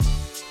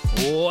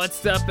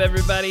What's up,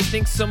 everybody?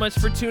 Thanks so much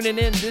for tuning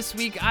in. This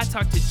week, I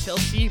talked to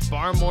Chelsea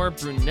Barmore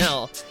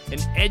Brunell, an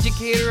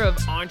educator of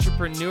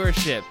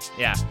entrepreneurship.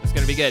 Yeah, it's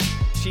going to be good.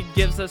 She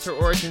gives us her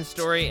origin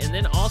story and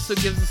then also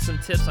gives us some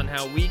tips on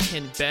how we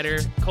can better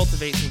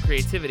cultivate some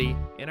creativity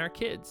in our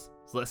kids.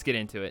 So let's get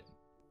into it.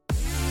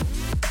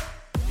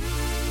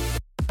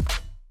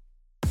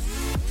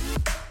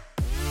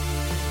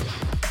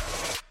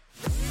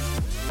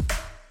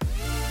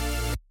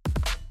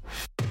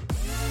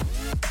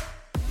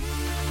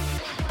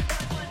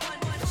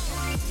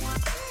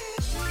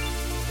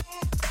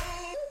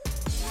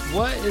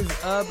 What is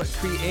up,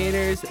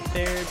 Creators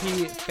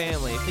Therapy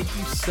family? Thank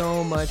you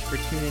so much for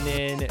tuning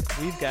in.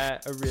 We've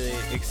got a really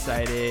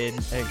exciting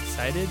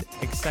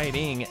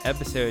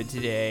episode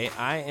today.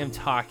 I am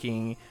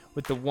talking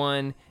with the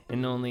one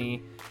and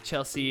only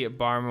Chelsea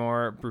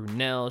Barmore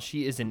Brunell.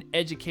 She is an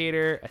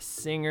educator, a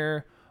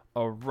singer,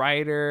 a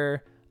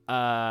writer.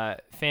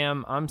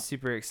 Fam, I'm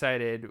super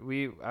excited.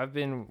 I've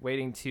been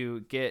waiting to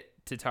get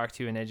to talk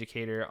to an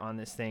educator on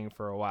this thing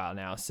for a while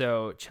now.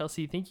 So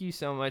Chelsea, thank you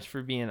so much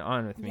for being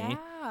on with me.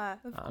 Yeah,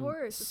 of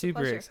course. I'm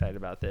super excited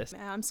about this.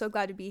 I'm so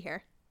glad to be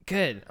here.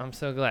 Good. I'm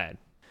so glad.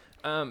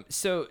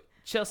 So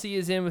Chelsea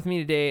is in with me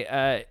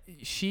today.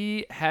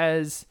 She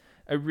has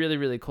a really,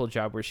 really cool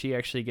job where she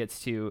actually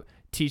gets to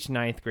teach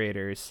ninth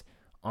graders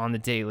on the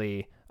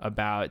daily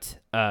about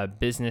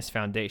business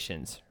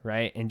foundations,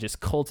 right? And just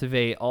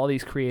cultivate all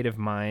these creative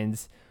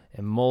minds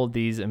and mold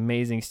these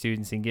amazing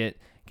students and get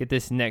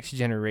this next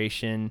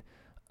generation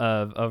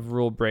of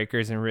rule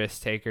breakers and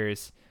risk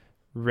takers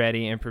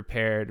ready and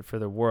prepared for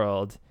the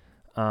world.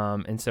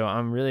 And so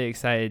I'm really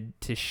excited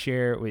to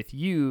share with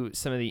you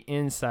some of the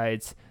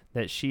insights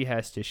that she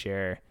has to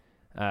share.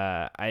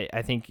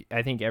 I think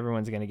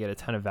everyone's going to get a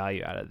ton of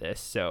value out of this.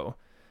 So,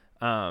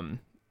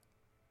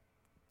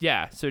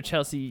 yeah. So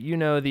Chelsea, the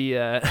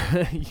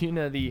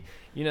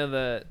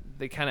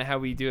kind of how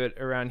we do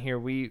it around here.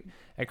 We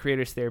at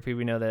Creators Therapy,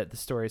 we know that the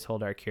stories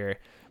hold our cure.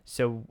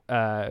 So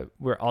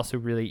we're also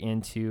really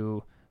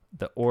into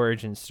the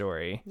origin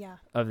story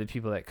of the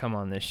people that come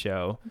on this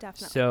show.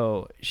 Definitely.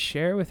 So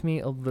share with me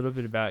a little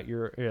bit about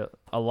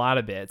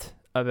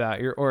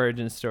about your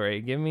origin story.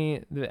 Give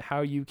me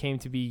how you came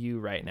to be you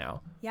right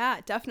now. Yeah,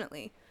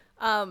 definitely.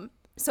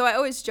 So I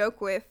always joke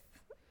with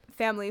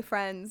family,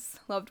 friends,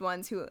 loved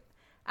ones who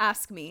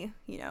ask me,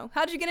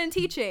 how did you get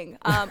into teaching?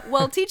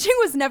 Well, teaching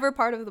was never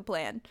part of the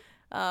plan.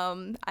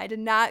 I did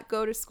not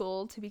go to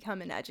school to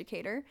become an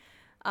educator.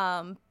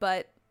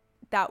 But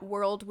that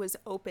world was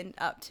opened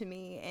up to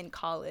me in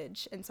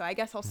college. And so I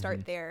guess I'll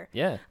start there.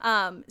 Yeah.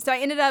 So I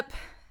ended up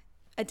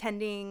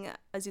attending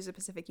Azusa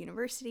Pacific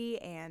University,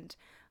 and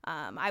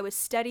I was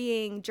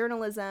studying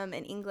journalism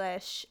and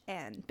English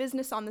and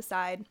business on the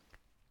side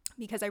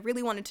because I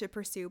really wanted to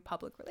pursue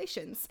public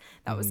relations.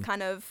 That was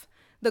kind of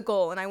the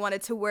goal. And I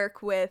wanted to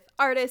work with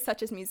artists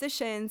such as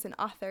musicians and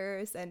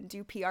authors and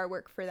do PR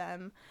work for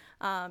them.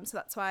 So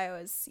that's why I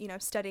was,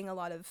 studying a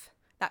lot of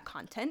that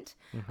content.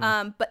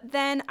 But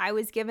then I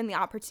was given the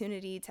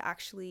opportunity to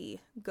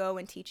actually go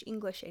and teach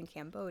English in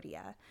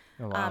Cambodia.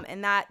 Oh, wow.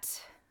 And that,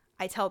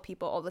 I tell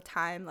people all the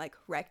time,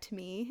 wrecked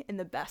me in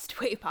the best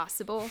way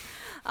possible.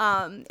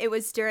 It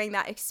was during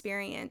that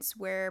experience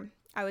where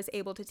I was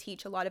able to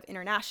teach a lot of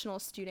international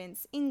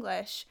students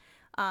English,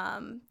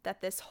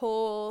 that this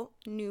whole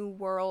new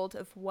world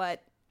of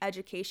what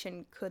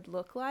education could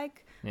look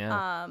like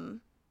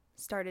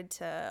started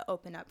to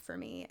open up for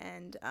me,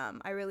 and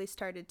I really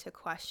started to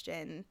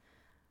question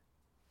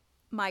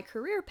my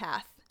career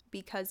path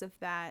because of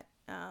that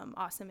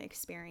awesome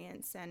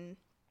experience. And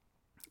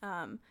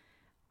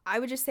I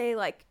would just say,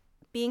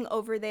 being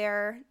over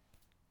there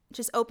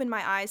just opened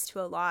my eyes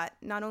to a lot,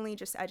 not only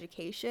just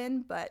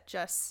education, but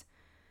just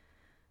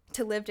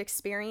to lived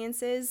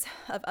experiences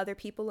of other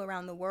people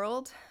around the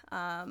world.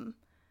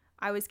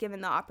 I was given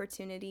the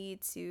opportunity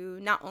to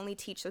not only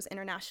teach those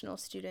international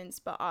students,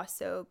 but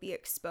also be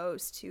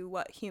exposed to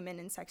what human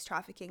and sex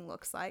trafficking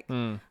looks like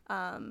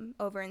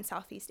over in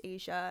Southeast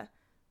Asia,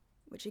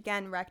 which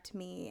again wrecked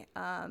me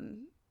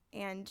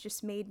and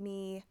just made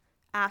me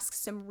ask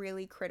some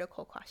really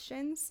critical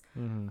questions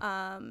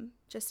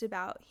just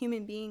about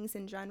human beings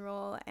in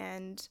general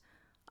and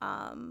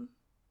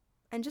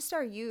just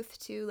our youth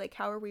too.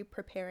 How are we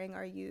preparing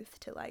our youth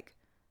to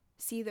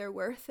see their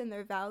worth and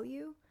their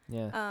value?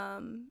 Yeah.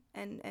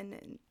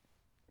 And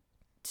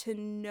to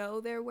know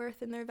their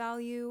worth and their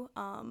value.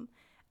 And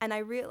I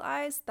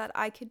realized that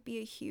I could be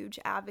a huge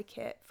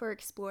advocate for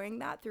exploring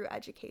that through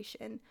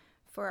education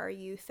for our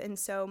youth. And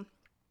so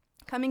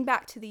coming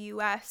back to the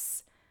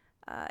U.S.,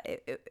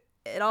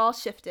 it all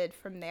shifted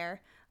from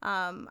there.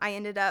 I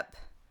ended up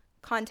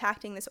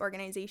contacting this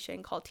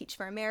organization called Teach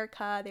for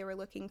America. They were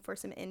looking for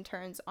some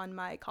interns on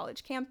my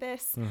college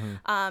campus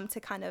to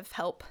kind of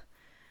help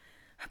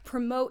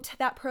promote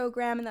that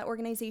program and that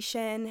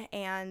organization.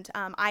 And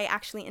I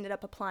actually ended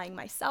up applying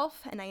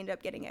myself, and I ended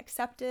up getting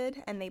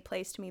accepted, and they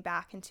placed me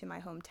back into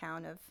my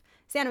hometown of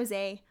San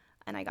Jose,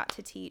 and I got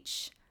to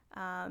teach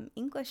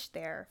English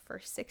there for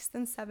 6th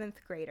and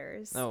 7th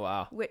graders. Oh,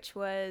 wow. Which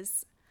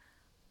was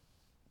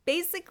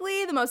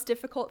basically the most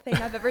difficult thing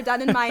I've ever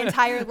done in my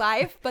entire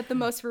life, but the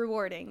most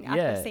rewarding at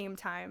Yeah. the same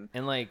time.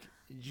 And like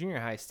junior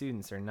high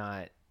students are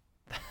not,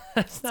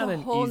 that's It's not a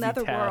an whole easy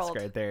nother task world.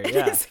 right there. It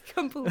Yeah. is a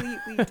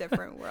completely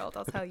different world,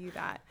 I'll tell you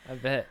that. I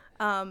bet.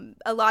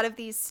 A lot of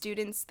these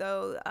students,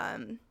 though,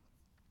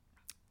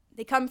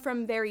 they come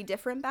from very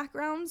different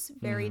backgrounds,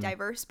 very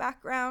diverse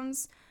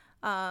backgrounds.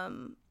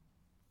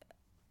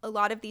 A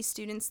lot of these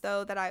students,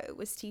 though, that I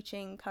was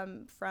teaching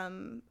come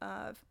from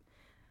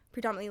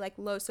predominantly like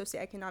low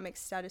socioeconomic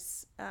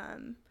status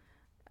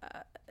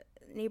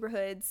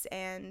neighborhoods,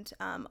 and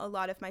a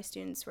lot of my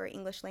students were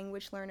English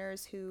language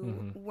learners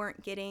who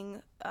weren't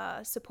getting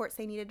supports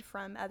they needed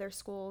from other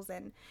schools.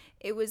 And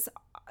it was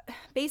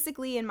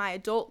basically in my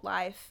adult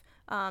life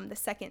the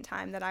second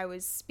time that I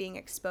was being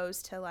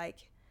exposed to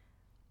like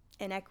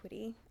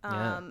inequity,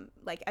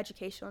 like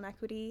educational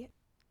inequity.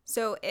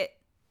 So it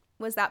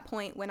was that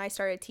point when I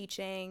started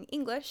teaching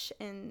English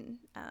in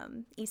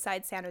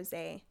Eastside San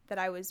Jose that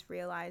I was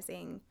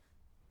realizing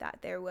that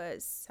there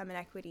was some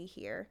inequity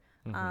here,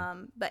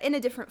 but in a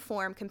different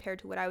form compared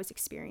to what I was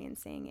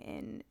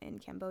experiencing in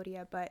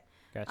Cambodia. But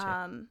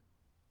Gotcha.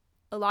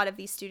 a lot of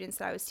these students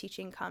that I was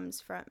teaching come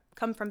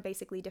from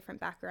basically different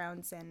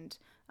backgrounds and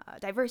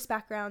diverse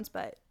backgrounds,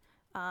 but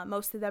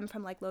most of them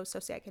from like low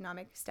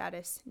socioeconomic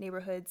status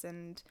neighborhoods,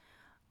 and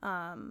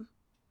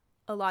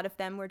a lot of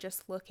them were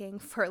just looking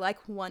for like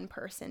one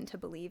person to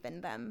believe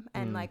in them,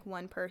 and like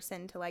one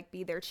person to like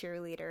be their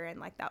cheerleader, and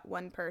like that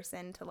one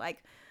person to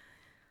like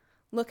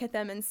look at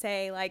them and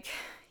say like,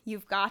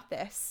 you've got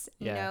this,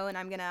 you know, and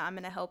I'm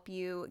gonna help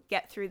you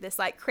get through this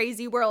like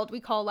crazy world we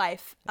call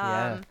life.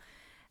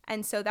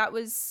 And so that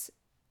was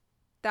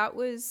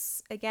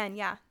again,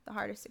 the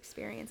hardest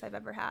experience I've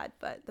ever had,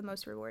 but the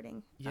most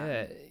rewarding.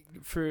 Yeah.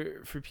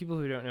 For people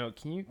who don't know,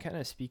 can you kind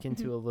of speak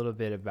into a little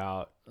bit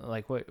about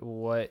like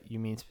what you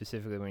mean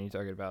specifically when you're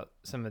talking about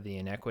some of the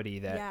inequity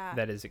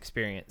that is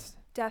experienced?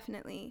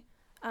 Definitely.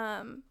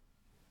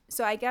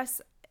 So I guess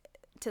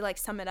to like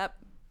sum it up,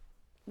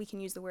 we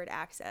can use the word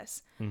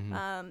access.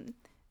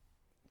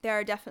 There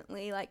are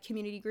definitely like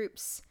community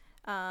groups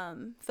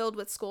filled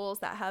with schools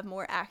that have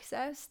more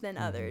access than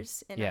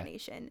others in our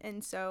nation.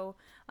 And so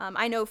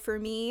I know for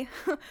me,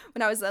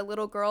 when I was a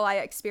little girl, I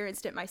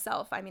experienced it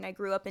myself. I mean, I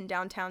grew up in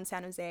downtown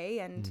San Jose,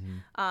 and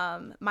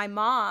my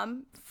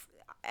mom,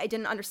 I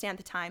didn't understand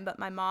at the time, but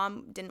my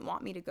mom didn't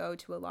want me to go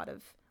to a lot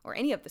of, or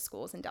any of the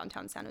schools in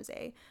downtown San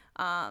Jose.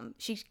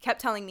 She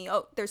kept telling me,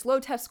 oh, there's low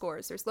test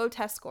scores.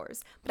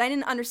 But I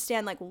didn't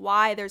understand like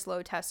why there's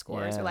low test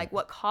scores, or like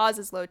what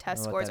causes low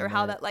test scores, or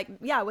how that like,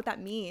 what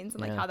that means,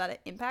 and like how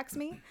that impacts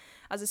me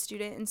as a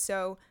student. And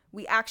so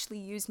we actually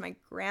used my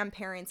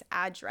grandparents'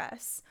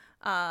 address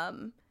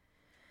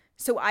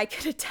so I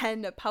could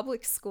attend a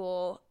public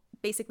school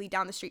basically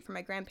down the street from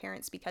my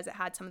grandparents, because it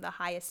had some of the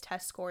highest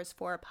test scores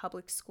for a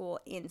public school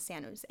in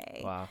San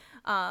Jose. Wow.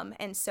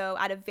 And so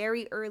at a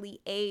very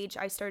early age,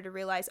 I started to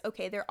realize,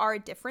 okay, there are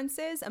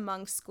differences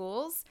among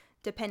schools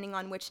depending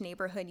on which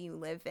neighborhood you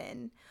live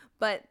in.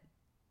 But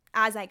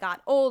as I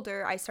got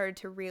older, I started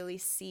to really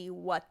see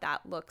what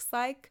that looks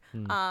like.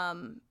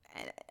 And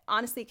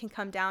honestly, it can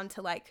come down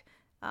to like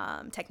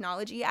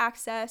technology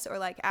access, or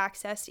like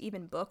access to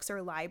even books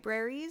or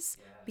libraries,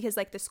 because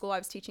like the school I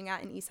was teaching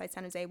at in Eastside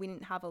San Jose, we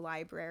didn't have a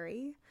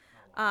library.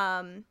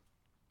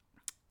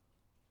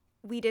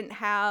 We didn't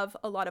have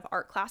a lot of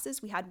art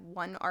classes. We had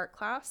one art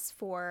class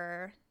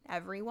for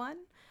everyone.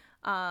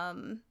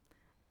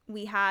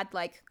 We had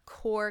like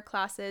core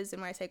classes,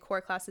 and when I say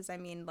core classes, I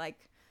mean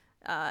like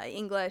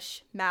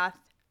English, math,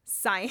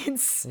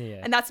 science,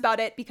 and that's about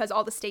it, because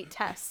all the state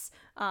tests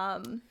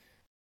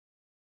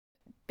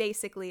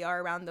basically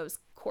are around those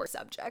core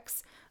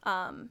subjects.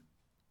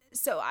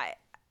 So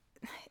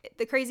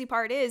the crazy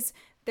part is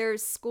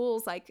there's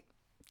schools like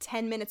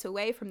 10 minutes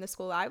away from the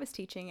school I was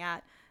teaching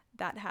at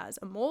that has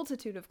a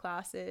multitude of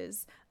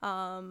classes,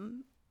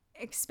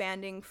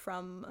 expanding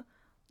from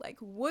like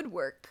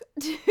woodwork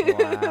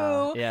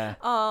to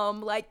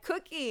like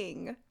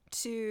cooking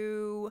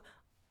to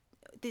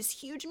this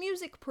huge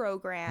music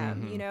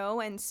program, you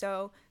know. And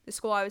so the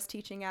school I was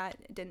teaching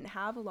at didn't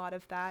have a lot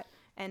of that,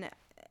 and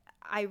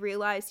I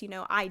realized, you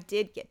know, I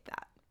did get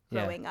that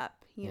growing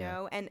up, you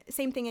know. And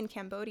same thing in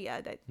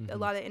Cambodia, that a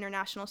lot of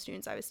international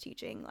students I was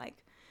teaching,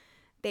 like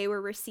they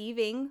were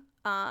receiving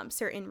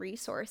certain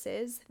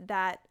resources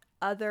that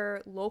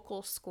other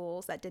local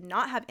schools that did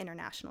not have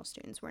international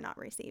students were not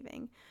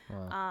receiving.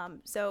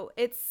 So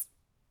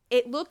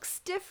it looks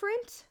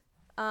different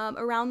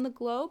around the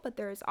globe, but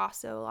there's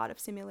also a lot of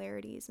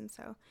similarities. And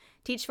so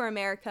Teach for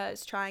America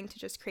is trying to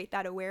just create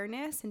that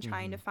awareness and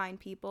trying to find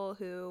people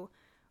who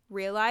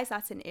realize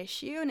that's an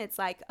issue and it's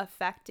like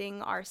affecting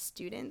our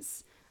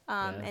students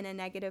in a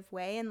negative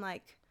way, and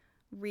like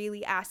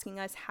really asking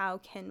us how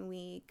can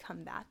we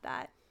combat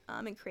that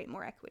and create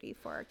more equity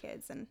for our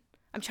kids. And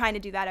I'm trying to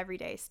do that every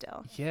day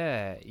still.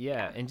 Yeah.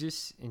 And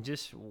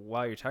just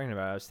while you're talking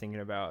about it, I was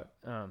thinking about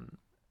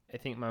I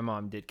think my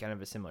mom did kind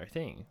of a similar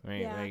thing,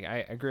 right?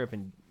 Like I grew up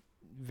in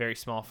very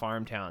small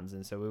farm towns.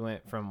 And so we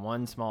went from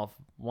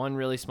one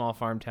really small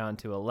farm town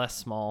to a less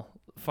small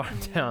farm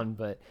town,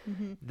 but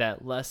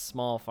that less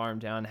small farm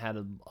town had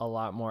a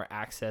lot more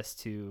access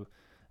to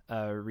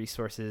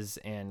resources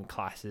and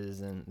classes,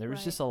 and there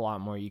was just a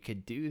lot more you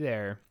could do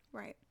there.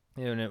 Right.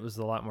 And it was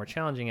a lot more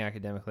challenging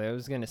academically. I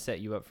was going to set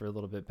you up for a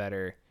little bit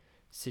better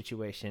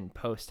situation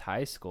post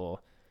high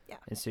school. Yeah.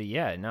 And so,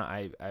 yeah, no,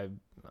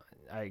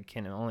 I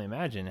can only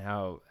imagine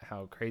how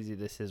crazy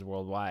this is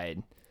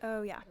worldwide.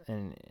 Oh, yeah.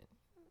 And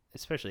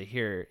especially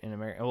here in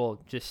America,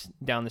 well, just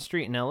down the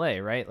street in LA,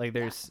 right? Like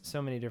there's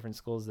so many different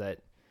schools that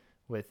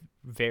with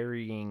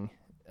varying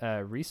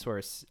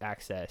resource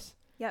access.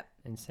 Yep.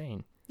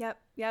 Insane.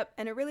 Yep.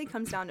 And it really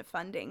comes down to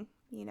funding,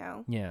 you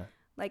know? Yeah.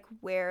 Like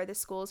where the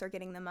schools are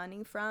getting the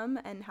money from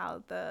and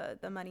how the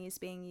money is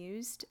being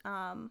used.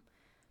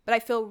 But I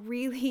feel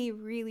really,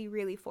 really,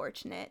 really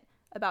fortunate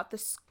about the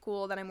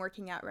school that I'm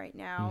working at right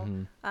now,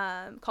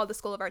 called the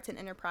School of Arts and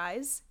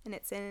Enterprise. And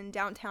it's in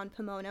downtown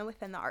Pomona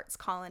within the Arts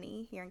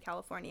Colony here in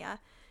California.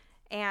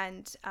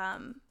 And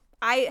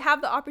I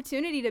have the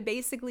opportunity to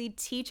basically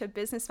teach a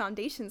business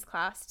foundations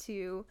class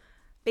to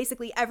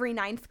basically every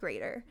ninth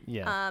grader.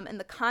 Yeah. And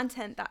the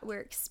content that we're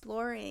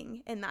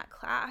exploring in that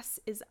class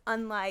is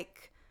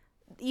unlike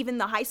even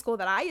the high school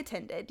that I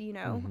attended, you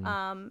know.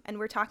 And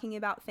we're talking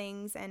about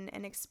things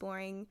and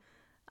exploring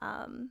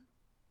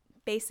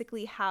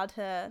basically how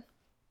to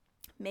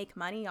make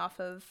money off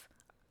of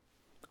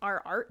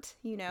our art,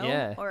 you know.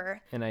 Yeah.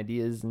 Or and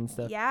ideas and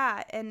stuff.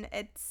 Yeah, and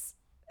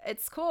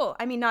it's cool.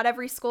 I mean, not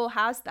every school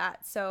has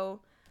that,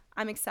 so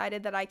I'm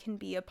excited that I can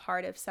be a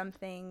part of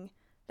something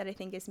that I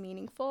think is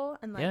meaningful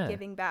and like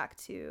giving back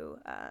to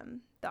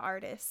the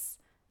artists,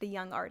 the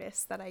young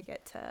artists that I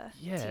get to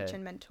teach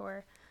and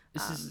mentor.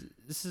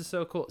 This is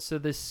so cool. So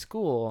this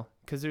school,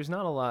 because there's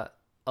not a lot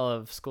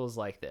of schools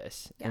like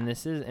this, and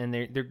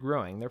they're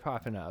growing, they're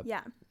popping up,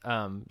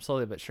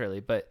 slowly but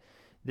surely. But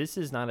this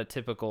is not a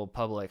typical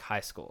public high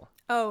school.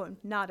 Oh,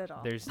 not at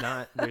all. There's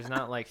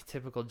not like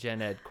typical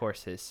gen ed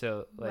courses.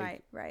 So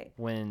like right.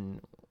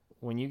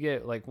 When you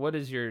get like, what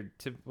is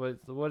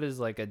what is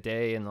like a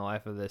day in the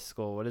life of this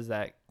school? What does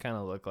that kind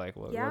of look like?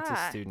 What's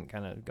a student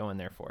kind of going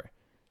there for?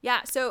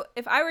 Yeah, so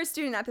if I were a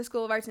student at the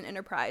School of Arts and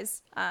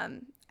Enterprise,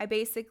 I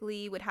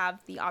basically would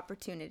have the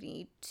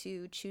opportunity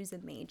to choose a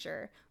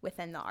major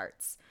within the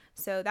arts.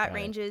 So that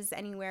ranges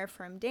anywhere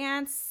from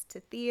dance to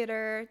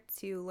theater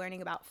to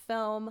learning about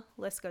film,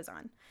 list goes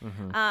on.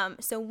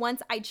 So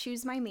once I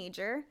choose my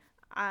major,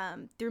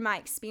 through my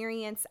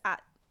experience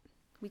at,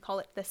 we call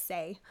it the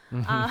SAY,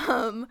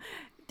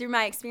 through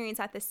my experience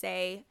at the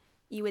SAY,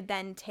 you would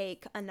then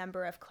take a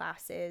number of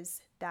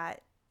classes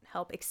that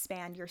help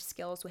expand your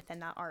skills within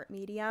that art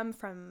medium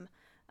from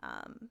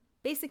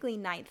basically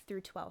 9th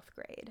through 12th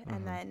grade.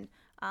 And then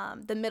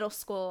the middle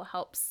school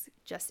helps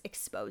just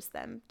expose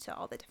them to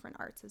all the different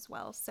arts as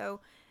well. So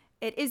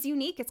it is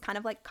unique. It's kind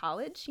of like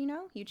college, you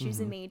know, you choose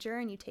a major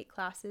and you take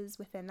classes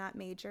within that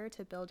major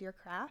to build your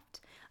craft.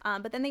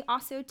 But then they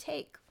also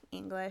take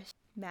English,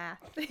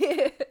 math,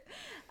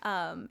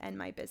 and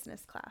my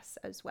business class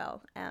as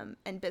well,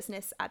 and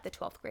business at the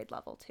 12th grade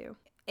level too.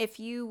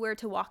 If you were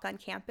to walk on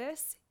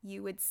campus,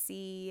 you would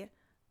see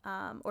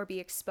or be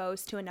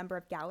exposed to a number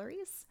of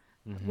galleries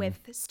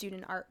with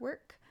student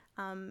artwork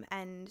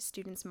and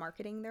students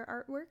marketing their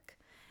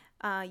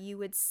artwork. You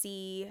would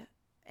see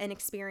and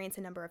experience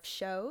a number of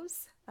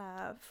shows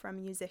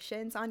from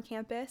musicians on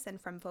campus and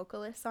from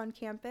vocalists on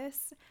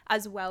campus,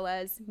 as well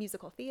as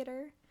musical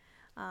theater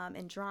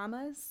and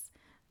dramas.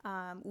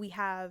 We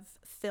have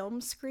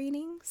film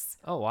screenings.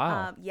 Oh,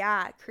 wow.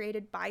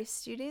 Created by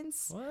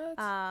students.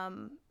 What?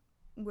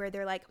 Where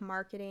they're like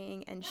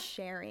marketing and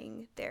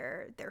sharing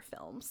their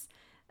films.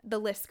 The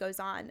list goes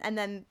on. And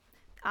then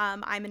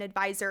I'm an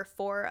advisor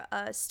for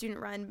a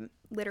student-run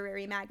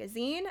literary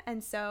magazine,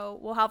 and so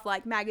we'll have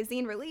like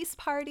magazine release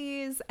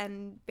parties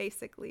and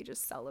basically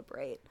just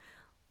celebrate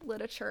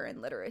literature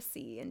and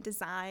literacy and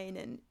design,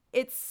 and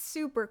it's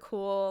super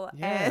cool.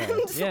 And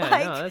no,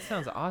 that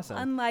sounds awesome.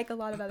 Unlike a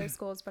lot of other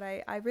schools, but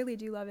I really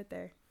do love it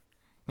there.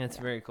 That's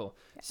very cool.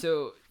 Yeah.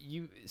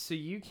 So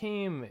you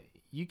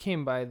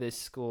came by this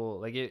school,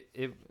 like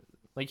it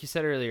like you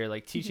said earlier,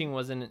 like teaching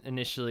wasn't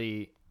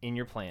initially in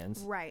your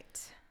plans. Right.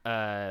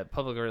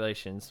 Public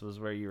relations was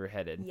where you were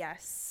headed.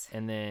 Yes.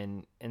 And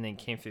then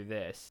came through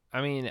this.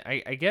 I mean,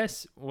 I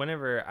guess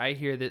whenever I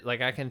hear that,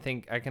 like I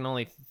can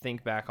only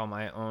think back on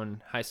my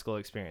own high school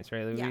experience,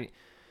 right? Like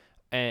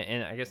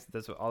and I guess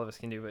that's what all of us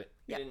can do, but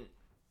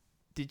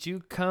did you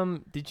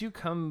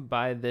come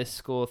by this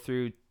school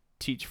through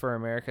Teach for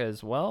America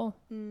as well?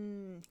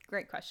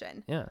 Great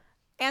question. Yeah.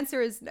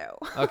 Answer is no.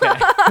 Okay.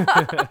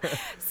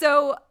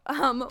 So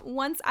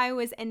once I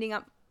was ending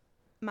up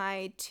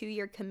my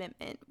 2-year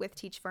commitment with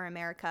Teach for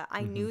America,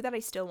 I knew that I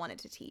still wanted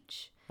to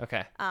teach.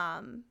 Okay.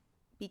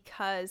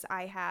 Because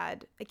I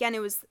had, again, it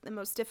was the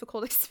most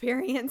difficult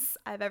experience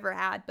I've ever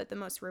had, but the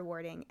most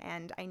rewarding.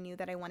 And I knew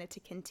that I wanted to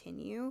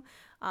continue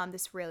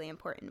this really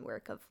important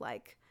work of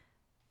like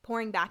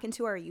pouring back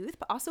into our youth,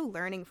 but also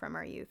learning from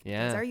our youth.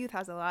 Yeah. Because our youth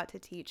has a lot to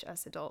teach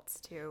us adults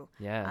too.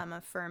 Yeah. I'm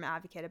a firm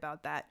advocate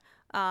about that.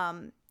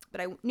 But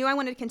I knew I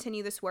wanted to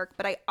continue this work,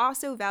 but I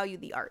also value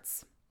the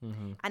arts.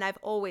 Mm-hmm. And I've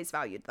always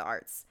valued the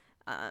arts.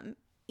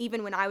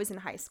 Even when I was in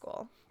high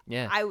school.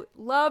 Yeah. I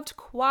loved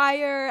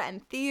choir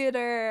and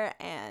theater,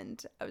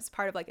 and I was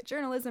part of like a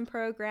journalism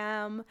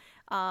program.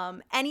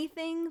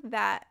 Anything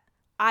that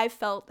I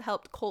felt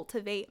helped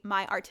cultivate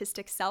my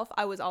artistic self,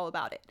 I was all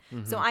about it.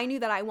 Mm-hmm. So I knew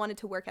that I wanted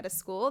to work at a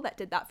school that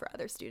did that for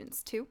other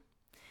students too.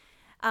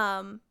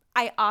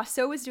 I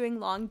also was doing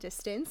long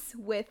distance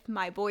with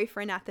my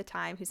boyfriend at the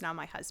time, who's now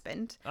my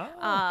husband,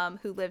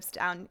 who lives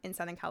down in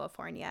Southern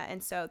California.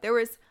 And so there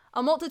was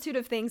a multitude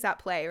of things at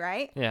play,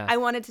 right? Yeah. I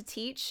wanted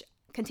to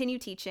continue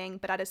teaching,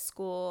 but at a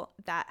school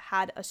that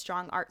had a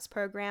strong arts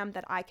program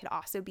that I could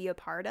also be a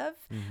part of,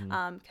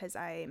 because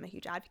I am a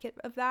huge advocate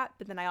of that.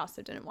 But then I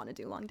also didn't want to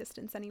do long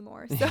distance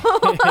anymore. So,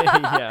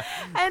 Yeah.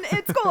 And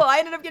it's cool. I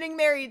ended up getting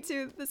married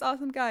to this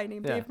awesome guy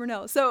named Dave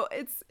Burnell. So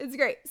it's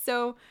great.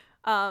 So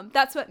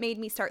that's what made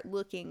me start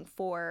looking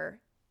for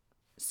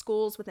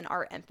schools with an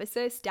art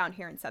emphasis down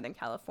here in Southern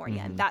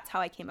California. And that's how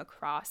I came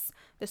across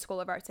the School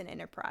of Arts and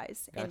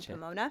Enterprise in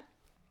Pomona.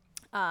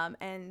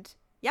 And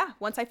yeah,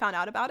 once I found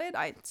out about it,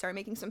 I started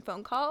making some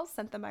phone calls,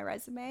 sent them my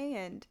resume,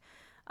 and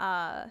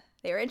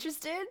they were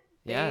interested.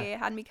 Yeah. They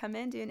had me come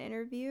in, do an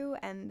interview,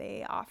 and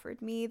they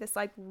offered me this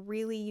like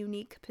really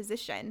unique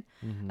position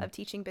of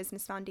teaching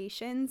business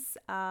foundations,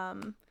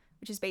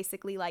 which is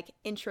basically like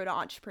intro to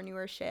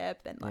entrepreneurship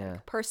and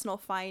like personal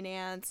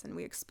finance. And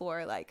we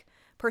explore like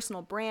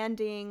personal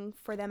branding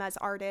for them as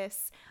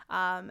artists,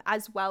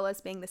 as well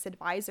as being this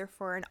advisor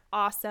for an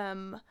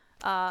awesome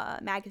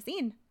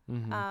magazine.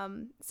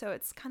 So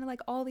it's kind of like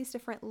all these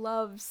different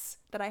loves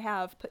that I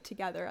have put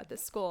together at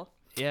this school.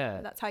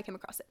 Yeah. That's how I came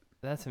across it.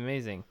 That's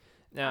amazing.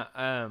 Now,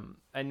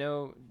 I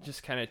know,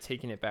 just kind of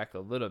taking it back a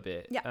little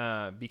bit,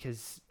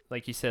 because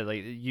like you said,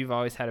 like you've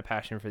always had a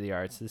passion for the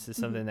arts. This is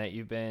something that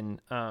you've been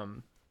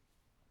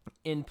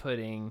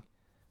inputting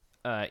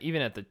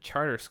even at the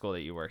charter school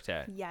that you worked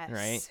at. Yes,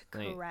 right?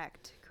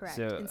 Correct.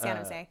 So, in San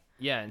Jose.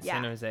 Yeah, in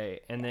San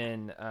Jose. And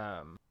then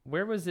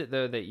where was it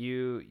though that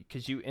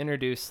because you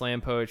introduced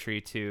slam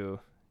poetry to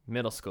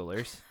middle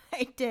schoolers?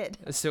 I did.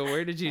 So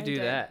where did you do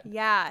that?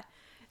 Yeah.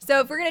 So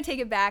if we're going to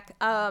take it back,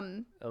 a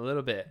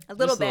little bit. A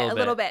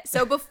little bit.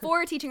 So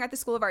before teaching at the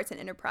School of Arts and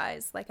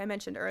Enterprise, like I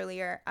mentioned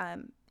earlier,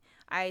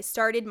 I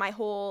started my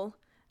whole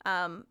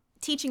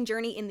teaching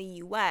journey in the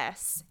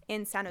U.S.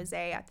 in San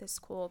Jose at this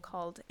school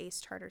called ACE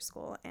Charter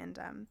School. And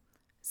I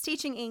was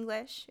teaching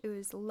English. It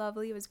was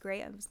lovely. It was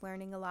great. I was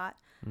learning a lot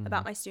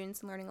about my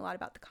students and learning a lot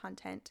about the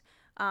content.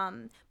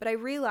 But I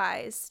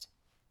realized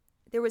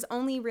there was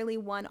only really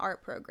one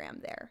art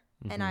program there.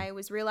 And I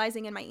was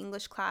realizing in my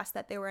English class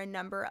that there were a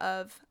number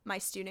of my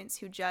students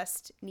who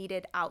just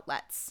needed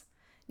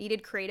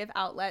creative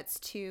outlets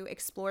to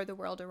explore the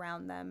world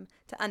around them,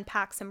 to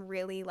unpack some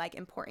really like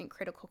important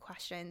critical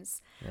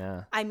questions.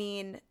 Yeah. I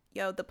mean,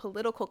 the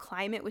political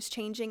climate was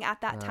changing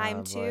at that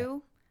time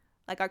too.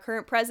 Like our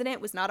current president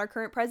was not our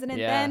current president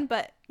then,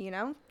 but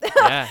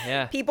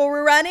people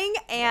were running,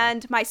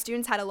 and my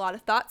students had a lot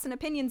of thoughts and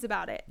opinions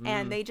about it,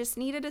 and they just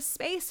needed a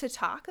space to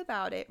talk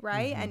about it,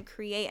 right? And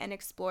create and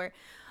explore.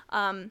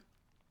 And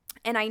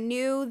I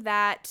knew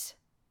that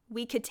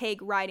we could take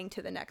writing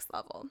to the next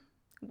level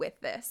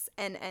with this.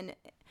 And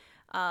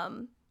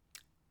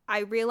I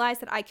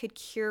realized that I could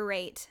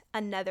curate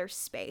another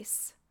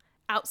space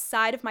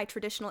outside of my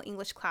traditional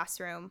English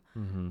classroom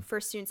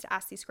for students to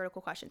ask these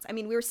critical questions. I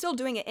mean, we were still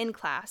doing it in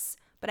class,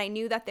 but I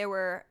knew that there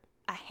were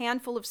a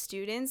handful of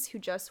students who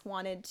just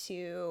wanted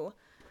to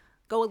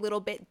go a little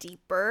bit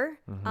deeper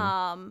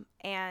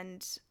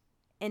and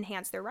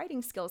enhance their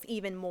writing skills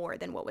even more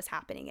than what was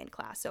happening in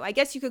class. So I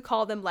guess you could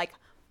call them like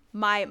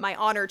my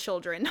honor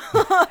children,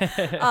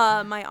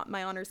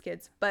 my honors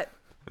kids. But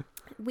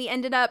we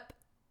ended up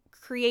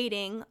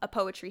creating a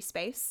poetry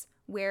space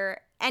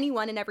where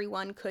anyone and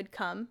everyone could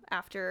come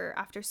after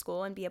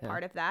school and be a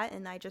part of that.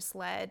 And I just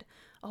led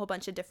a whole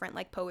bunch of different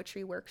like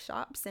poetry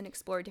workshops and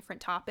explored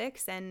different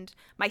topics. And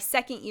my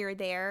second year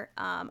there,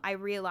 I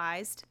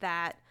realized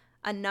that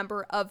a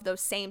number of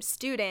those same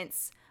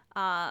students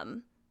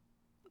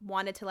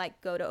wanted to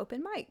like go to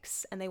open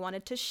mics, and they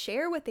wanted to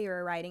share what they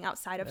were writing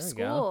outside of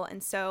school.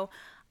 And so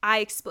I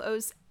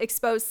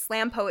exposed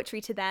slam poetry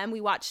to them. We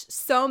watched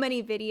so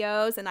many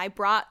videos, and I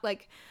brought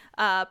like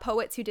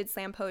poets who did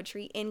slam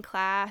poetry in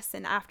class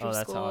and after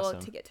school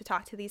to get to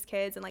talk to these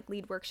kids and like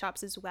lead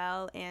workshops as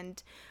well.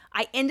 And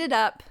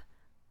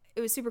it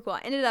was super cool.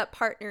 I ended up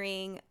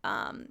partnering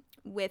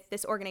with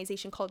this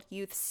organization called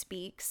Youth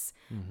Speaks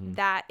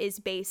that is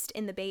based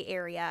in the Bay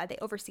Area. They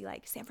oversee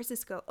like San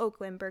Francisco,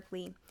 Oakland,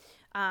 Berkeley.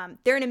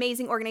 They're an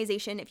amazing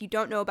organization. If you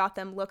don't know about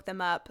them, look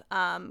them up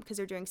because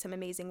they're doing some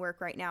amazing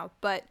work right now.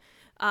 But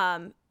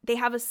they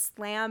have a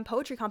slam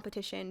poetry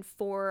competition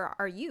for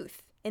our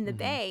youth in the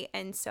Bay.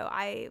 And so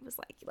I was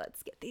like,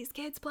 let's get these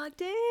kids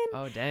plugged in.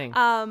 Oh, dang.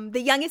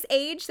 The youngest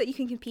age that you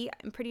can compete,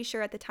 I'm pretty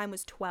sure at the time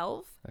was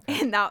 12.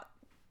 Okay. And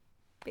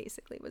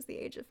basically was the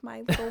age of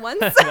my little ones.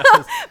 But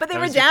they that were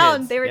was your down.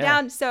 kids. They were Yeah.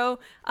 down. So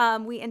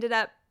we ended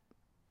up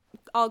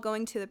all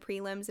going to the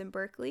prelims in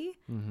Berkeley.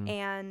 Mm-hmm.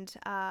 And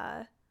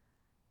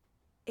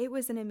it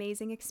was an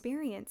amazing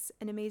experience.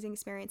 And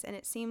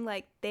it seemed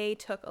like they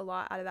took a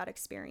lot out of that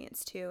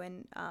experience too.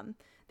 And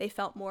they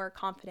felt more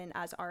confident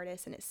as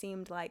artists. And it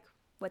seemed like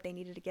what they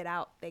needed to get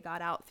out, they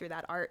got out through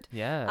that art.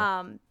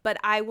 Yeah. But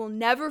I will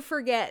never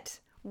forget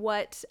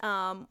what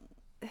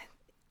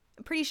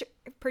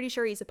pretty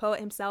sure he's a poet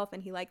himself,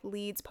 and he like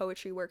leads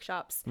poetry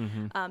workshops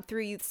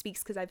through Youth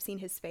Speaks, because I've seen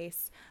his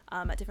face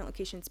at different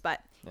locations.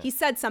 But he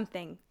said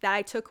something that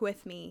I took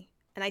with me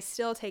and I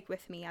still take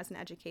with me as an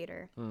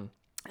educator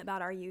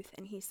about our youth.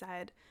 And he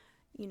said,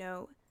 you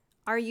know,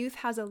 our youth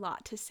has a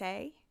lot to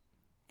say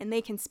and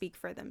they can speak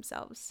for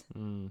themselves.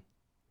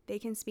 They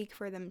can speak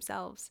for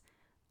themselves.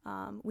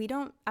 We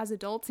don't, as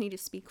adults, need to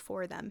speak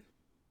for them.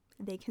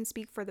 They can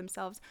speak for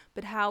themselves,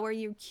 but how are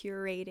you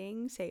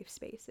curating safe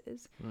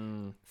spaces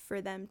for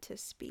them to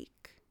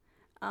speak?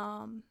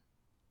 And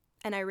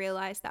I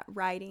realized that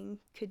writing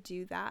could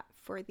do that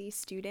for these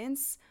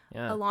students,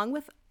 along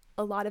with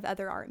a lot of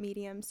other art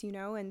mediums, you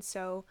know. And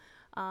so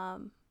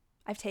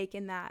I've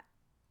taken that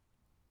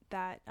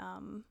I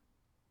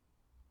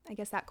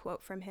guess that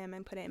quote from him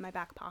and put it in my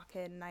back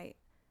pocket, and I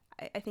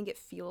think it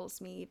fuels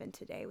me even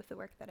today with the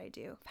work that I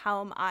do. How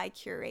am I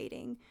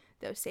curating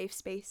those safe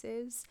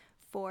spaces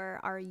for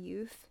our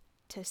youth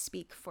to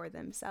speak for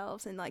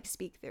themselves and like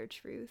speak their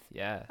truth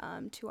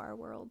to our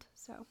world?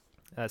 So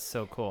that's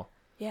so cool.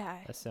 Yeah,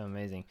 that's so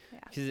amazing. Yeah,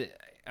 because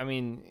I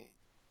mean,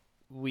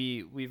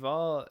 we've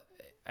all,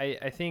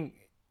 I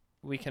think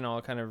we can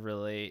all kind of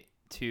relate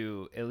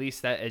to at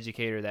least that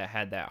educator that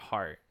had that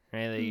heart,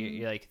 right? Like,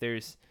 you're like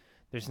there's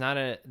not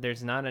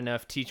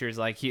enough teachers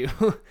like you.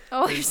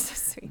 Oh, you're so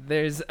sweet.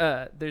 There's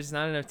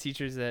not enough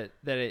teachers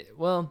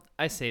well,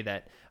 I say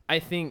that. I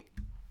think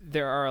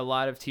there are a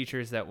lot of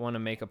teachers that want to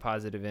make a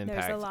positive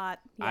impact. There's a lot.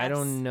 Yes. I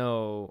don't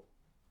know.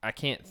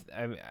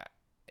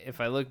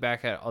 If I look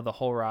back at all the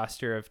whole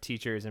roster of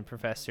teachers and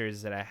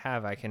professors that I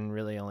have, I can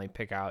really only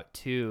pick out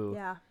two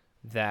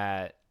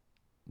that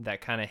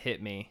kind of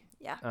hit me.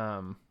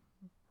 Yeah.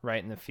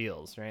 Right in the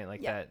feels, right?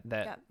 Like that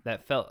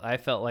I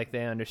felt like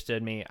they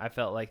understood me. I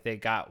felt like they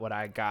got what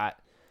I got.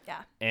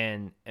 Yeah.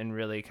 And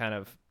really kind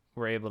of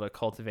were able to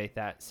cultivate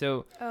that.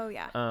 So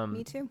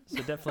me too. So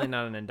definitely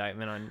not an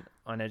indictment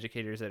on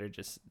educators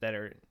that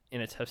are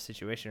in a tough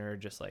situation, or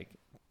just like,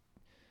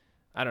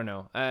 I don't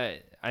know.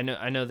 I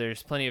know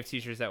there's plenty of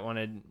teachers that want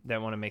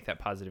to make that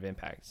positive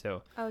impact.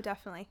 So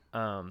definitely.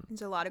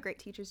 There's a lot of great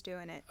teachers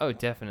doing it. Oh,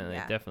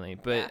 definitely.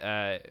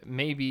 But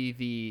maybe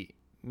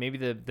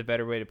the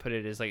better way to put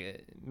it is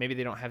like, maybe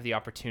they don't have the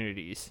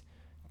opportunities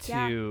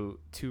to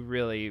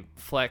really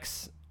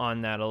flex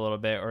on that a little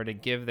bit, or to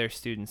give their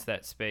students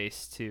that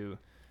space to.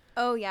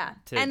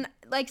 And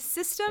like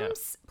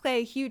systems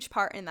play a huge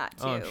part in that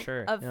too. Oh,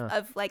 sure.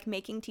 Of like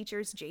making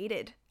teachers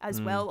jaded as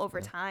well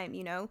over time,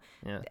 you know.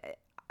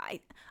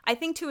 I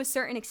think to a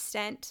certain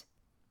extent,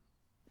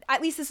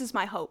 at least this is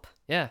my hope.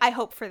 I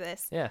hope for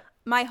this.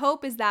 My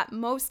hope is that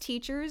most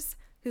teachers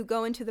who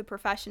go into the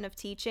profession of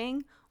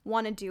teaching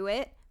want to do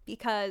it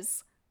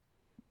because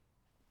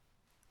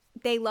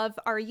they love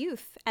our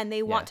youth and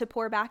they want to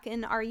pour back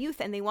in our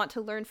youth and they want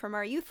to learn from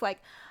our youth. Like,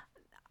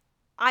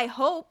 I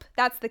hope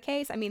that's the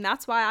case. I mean,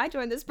 that's why I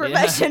joined this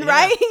profession,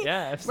 right?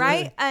 Yeah, absolutely.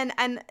 Right?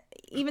 And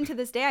even to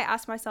this day, I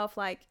ask myself,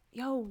 like,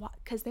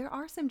 because there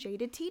are some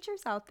jaded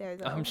teachers out there,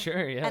 though. I'm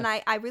sure, yeah. And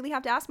I really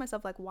have to ask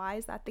myself, like, why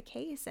is that the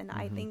case? And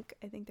I think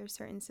there's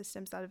certain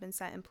systems that have been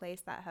set in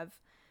place that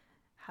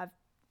have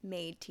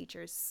made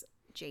teachers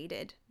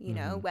jaded, you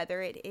know,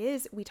 whether it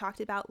is, we talked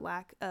about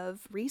lack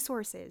of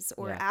resources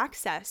or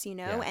access, you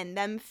know, and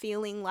them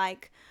feeling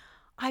like,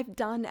 I've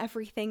done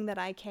everything that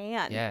I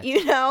can,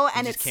 you know,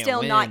 and it's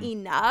still not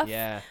enough.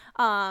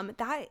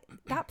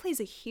 That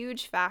plays a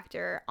huge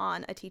factor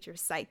on a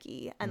teacher's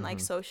psyche and like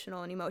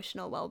social and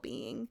emotional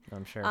well-being.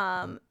 I'm sure.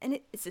 And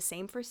it's the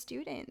same for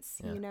students,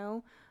 you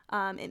know.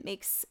 It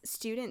makes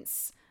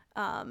students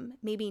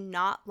maybe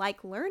not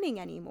like learning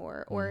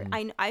anymore. Or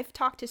I've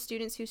talked to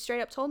students who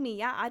straight up told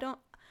me, I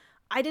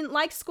didn't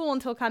like school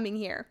until coming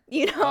here,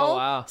 you know. Oh,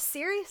 wow.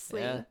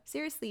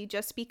 Seriously,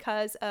 just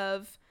because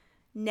of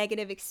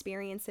negative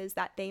experiences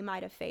that they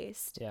might have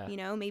faced. You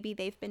know, maybe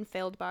they've been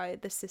failed by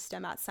the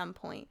system at some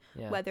point,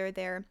 whether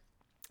they're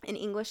an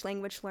English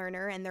language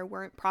learner and there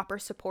weren't proper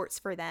supports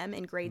for them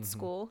in grade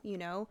school, you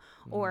know,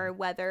 or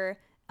whether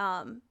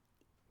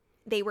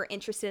they were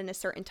interested in a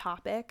certain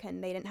topic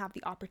and they didn't have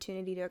the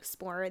opportunity to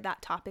explore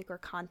that topic or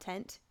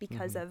content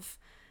because of,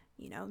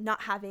 you know,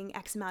 not having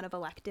X amount of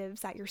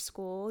electives at your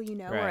school, you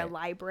know, or a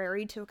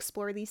library to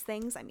explore these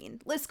things. I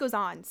mean, list goes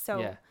on.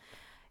 So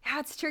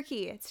it's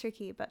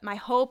tricky. But my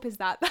hope is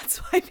that that's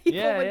why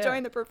people would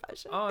join the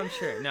profession. Oh, I'm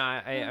sure. No,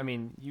 I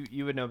mean,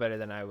 you would know better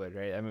than I would,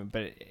 right? I mean,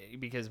 but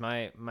because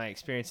my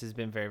experience has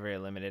been very, very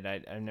limited.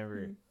 I've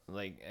never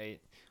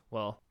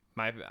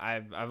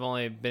I've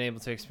only been able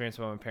to experience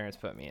what my parents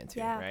put me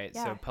into, right?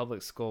 So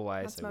public school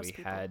wise, we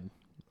had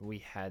we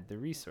had the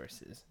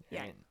resources.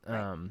 Yeah,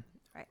 Right.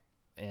 right.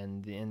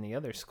 And in the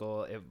other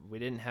school, we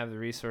didn't have the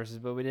resources,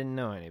 but we didn't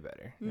know any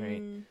better.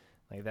 Right.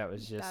 Like that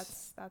was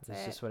just That's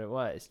just what it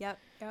was. Yep.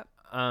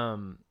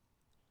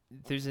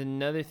 There's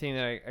another thing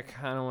that I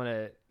kind of want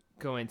to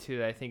go into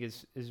that I think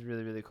is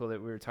really, really cool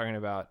that we were talking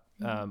about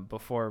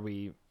before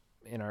we,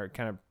 in our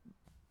kind of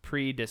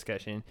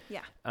pre-discussion.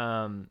 Yeah.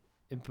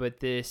 But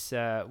this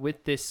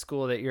with this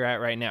school that you're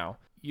at right now,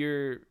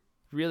 you're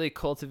really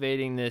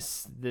cultivating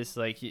this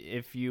like,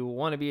 if you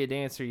want to be a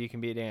dancer, you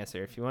can be a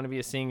dancer. If you want to be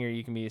a singer,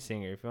 you can be a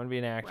singer. If you want to be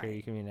an actor, Right.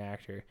 you can be an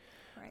actor.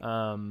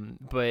 Right.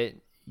 But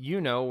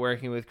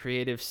working with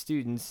creative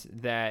students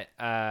that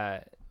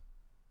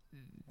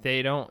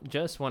they don't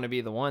just want to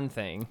be the one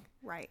thing.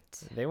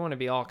 Right. They want to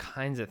be all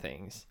kinds of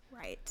things.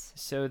 Right.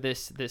 So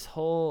this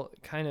whole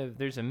kind of,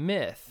 there's a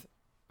myth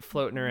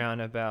floating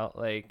around about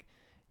like,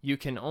 you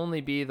can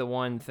only be the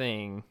one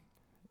thing,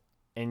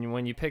 and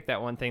when you pick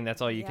that one thing, that's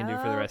all you can do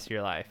for the rest of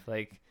your life.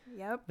 Like,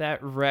 Yep.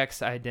 that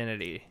wrecks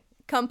identity.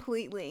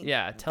 Completely.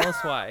 Yeah, tell us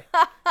why.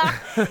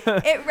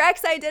 It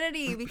wrecks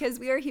identity because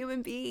we are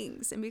human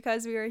beings, and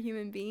because we are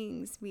human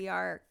beings, we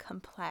are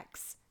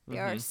complex.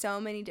 There are so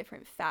many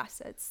different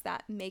facets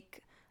that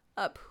make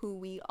up who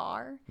we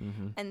are.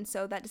 And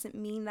so that doesn't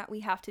mean that we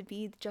have to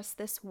be just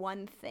this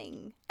one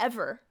thing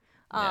ever.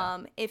 Yeah.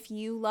 If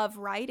you love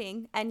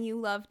writing and you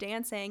love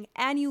dancing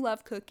and you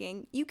love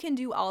cooking, you can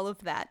do all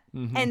of that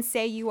and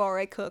say you are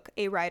a cook,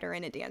 a writer,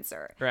 and a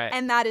dancer. Right.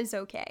 And that is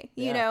okay.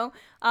 You Yeah.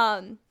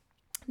 know,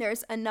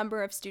 there's a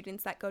number of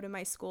students that go to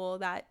my school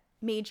that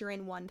major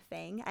in one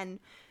thing.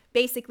 And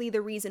basically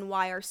the reason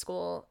why our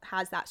school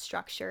has that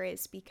structure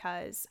is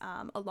because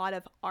a lot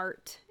of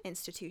art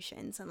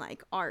institutions and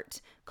like art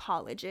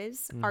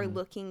colleges are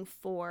looking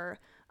for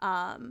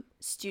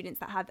students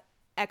that have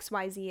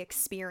XYZ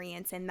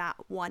experience in that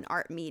one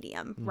art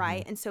medium,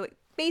 right? And so it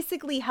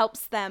basically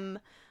helps them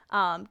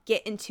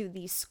get into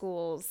these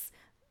schools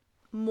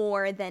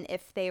more than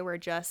if they were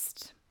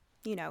just,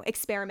 you know,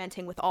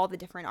 experimenting with all the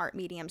different art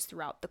mediums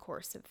throughout the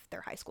course of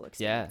their high school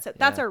experience. So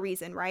that's our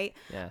reason, right?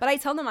 Yeah. But I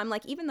tell them, I'm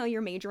like, even though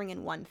you're majoring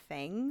in one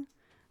thing,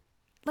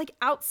 like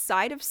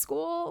outside of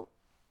school,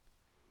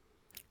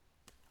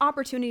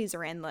 opportunities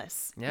are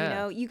endless. Yeah. You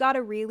know, you got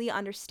to really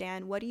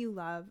understand, what do you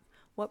love?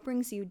 What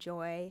brings you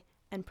joy?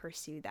 And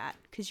pursue that,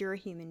 because you're a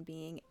human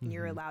being and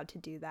you're allowed to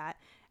do that.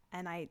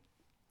 And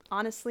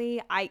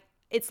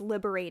it's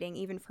liberating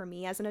even for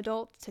me as an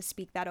adult to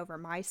speak that over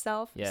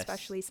myself,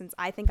 especially since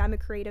I think I'm a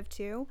creative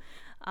too.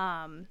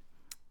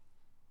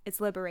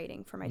 It's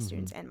liberating for my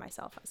students and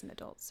myself as an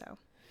adult. So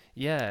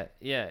Yeah.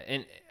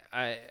 And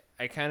I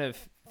kind of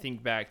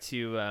think back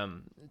to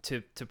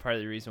part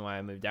of the reason why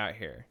I moved out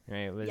here,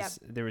 right? It was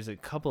there was a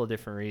couple of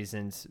different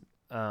reasons,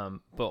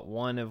 but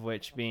one of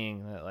which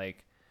being that,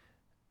 like,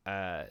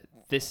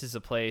 this is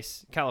a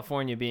place,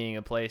 California being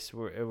a place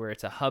where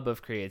it's a hub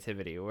of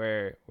creativity,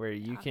 where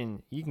you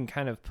can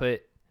kind of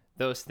put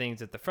those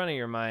things at the front of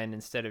your mind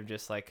instead of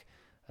just like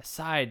a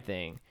side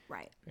thing.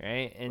 Right.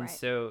 And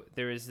so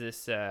there was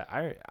this,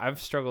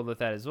 I've struggled with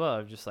that as well.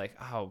 I'm just like,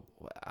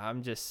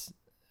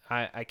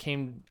 I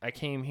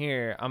came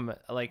here. I'm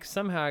like,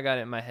 somehow I got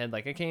it in my head.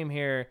 Like, I came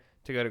here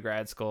to go to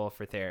grad school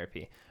for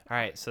therapy. All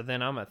right. So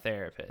then I'm a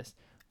therapist,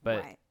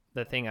 but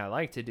the thing I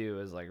like to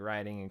do is like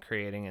writing and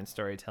creating and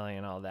storytelling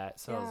and all that.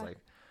 So I was like,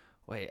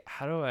 wait,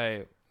 how do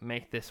I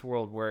make this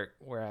world work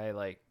where I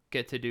like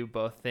get to do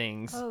both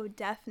things? Oh,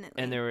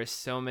 definitely. And there were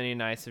so many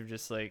nights of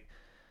just like,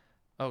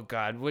 oh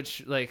God,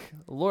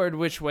 Lord,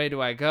 which way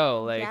do I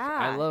go? Like,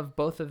 I love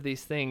both of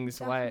these things.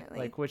 Definitely. Why,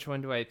 like, which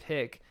one do I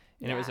pick?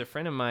 And it was a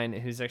friend of mine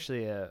who's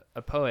actually a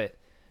poet,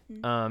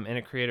 and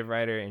a creative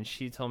writer. And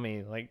she told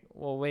me, like,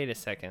 well, wait a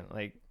second.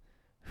 Like,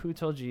 who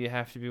told you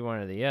have to be one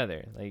or the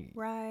other? Like,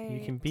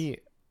 you can be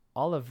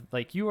all of,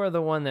 like, you are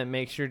the one that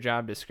makes your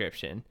job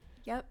description.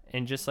 Yep.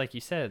 And just like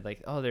you said,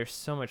 like, oh, there's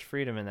so much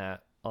freedom in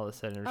that. All of a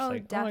sudden, it's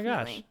like, definitely. oh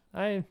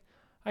my gosh,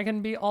 I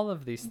can be all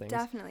of these things.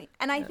 Definitely.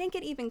 And I think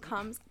it even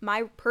comes,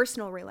 my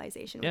personal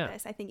realization with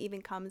this, I think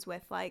even comes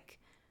with like,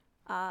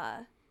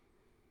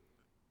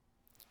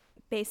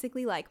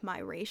 basically like my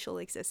racial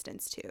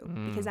existence too,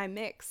 because I'm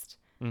mixed.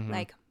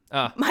 Like,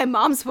 my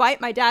mom's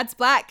white, my dad's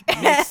black.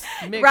 Mixed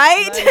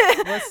right?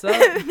 life. What's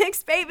up?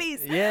 Mixed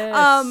babies.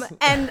 Yes.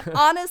 And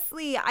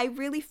honestly, I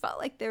really felt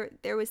like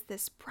there was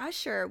this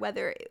pressure,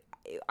 whether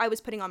I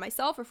was putting on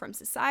myself or from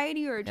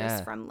society or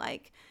just from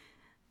like,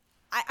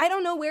 I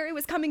don't know where it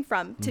was coming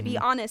from, to be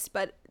honest,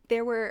 but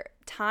there were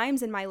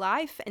times in my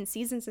life and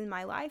seasons in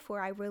my life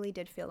where I really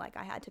did feel like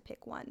I had to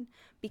pick one,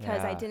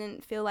 because I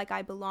didn't feel like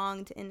I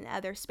belonged in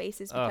other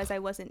spaces, because I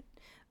wasn't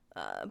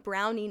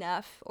brown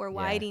enough or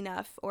white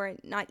enough or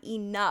not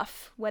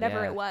enough,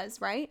 whatever it was,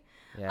 right?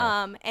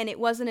 And it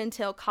wasn't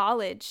until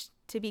college,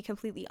 to be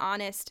completely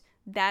honest,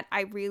 that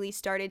I really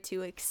started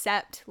to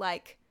accept,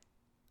 like,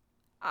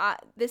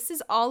 this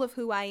is all of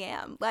who I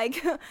am.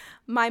 Like,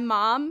 my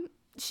mom,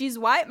 she's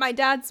white, my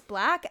dad's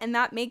black, and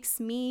that makes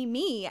me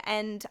me,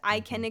 and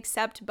I can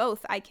accept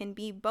both. I can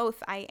be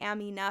both. I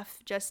am enough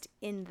just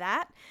in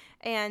that.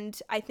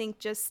 And I think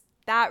just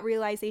that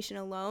realization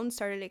alone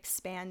started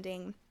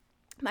expanding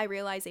my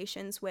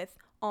realizations with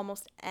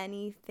almost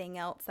anything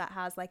else that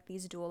has like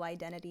these dual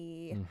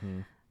identity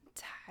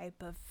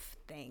type of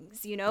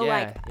things, you know,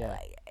 like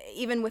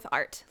even with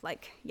art,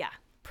 like,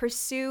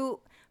 pursue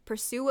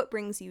what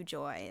brings you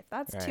joy. If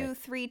that's 2,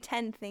 3,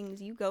 10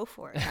 things, you go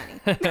for it, honey.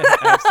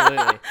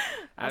 Absolutely.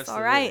 That's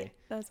all right.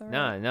 That's all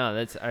right. No,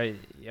 that's, I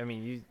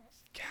mean,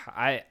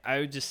 I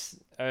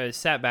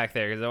sat back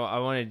there because I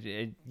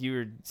wanted, you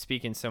were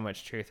speaking so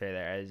much truth right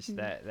there. I just,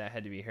 that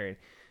had to be heard.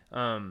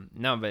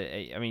 No, but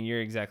I mean,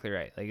 you're exactly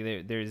right.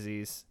 Like there's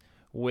these,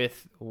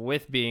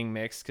 with being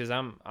mixed, because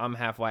I'm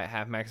half white,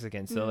 half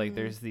Mexican, so like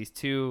there's these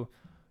two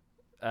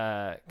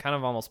kind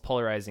of almost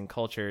polarizing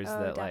cultures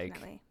that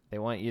definitely. like they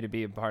want you to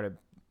be a part of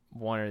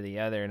one or the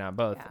other, not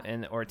both.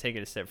 And or take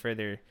it a step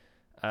further,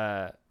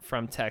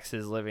 from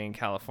Texas, living in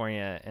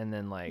California, and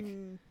then like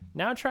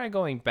now try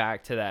going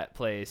back to that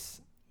place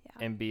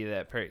and be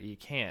that you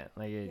can't,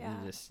 like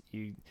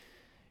you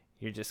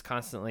just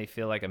constantly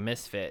feel like a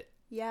misfit.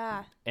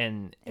 Yeah.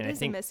 And it I is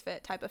think a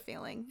misfit type of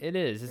feeling. It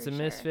is. It's a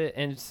misfit.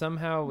 And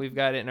somehow we've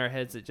got it in our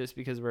heads that just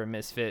because we're a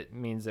misfit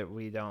means that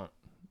we don't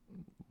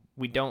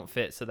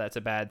fit. So that's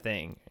a bad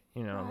thing.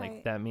 You know,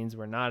 like that means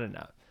we're not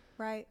enough.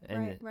 Right.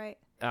 Right.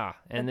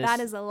 And that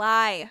is a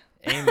lie.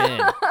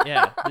 Amen.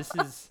 Yeah.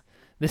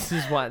 This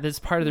is why, this is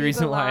part of the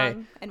reason why.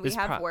 And we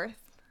have worth.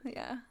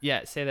 Yeah.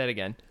 Yeah. Say that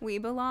again. We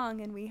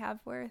belong and we have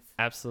worth.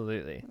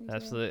 Absolutely.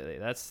 Absolutely.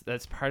 That's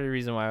part of the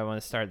reason why I want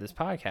to start this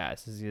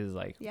podcast is because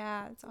like,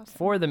 it's awesome.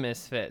 For the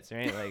misfits,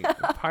 right? Like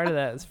part of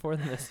that is for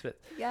the misfits.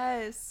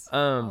 Yes.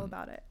 All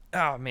about it.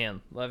 Oh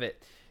man. Love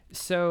it.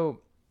 So,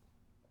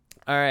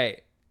 all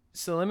right.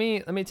 So let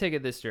me take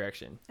it this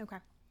direction. Okay.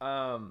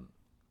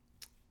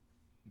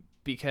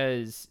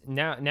 Because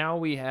now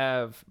we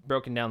have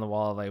broken down the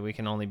wall of like, we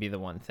can only be the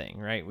one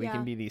thing, right? We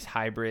can be these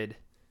hybrid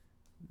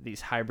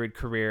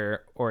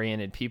career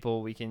oriented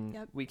people. We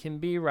can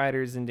be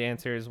writers and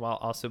dancers while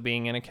also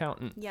being an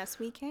accountant. Yes,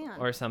 we can.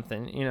 Or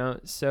something, you know.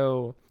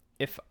 So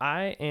if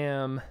I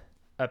am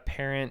a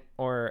parent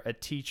or a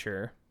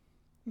teacher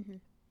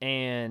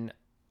and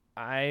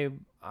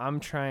I'm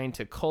trying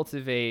to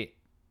cultivate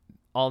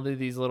all of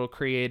these little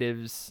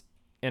creatives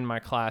in my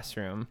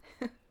classroom,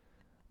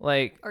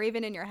 like, or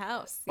even in your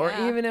house. Or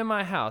even in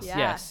my house.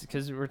 Yes.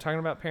 Because we're talking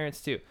about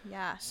parents too.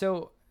 Yeah.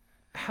 So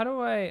how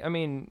do I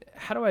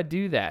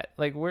do that?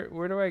 Like,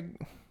 where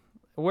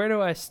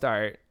do I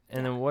start?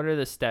 And then what are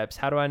the steps?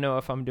 How do I know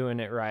if I'm doing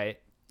it right?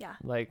 Yeah.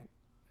 Like,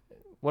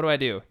 what do I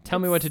do? Tell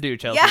me what to do,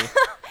 Chelsea. Yeah.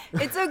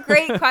 It's a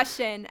great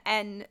question.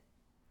 And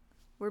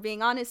we're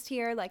being honest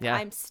here. Like,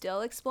 I'm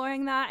still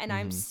exploring that and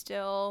I'm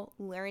still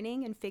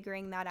learning and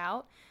figuring that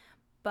out.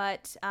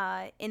 But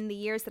in the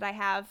years that I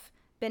have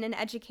been an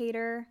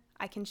educator,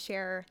 I can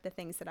share the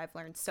things that I've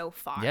learned so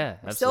far. Yeah,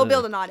 I'm still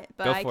building on it,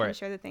 but I can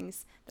share the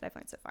things that I've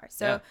learned so far.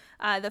 So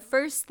the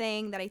first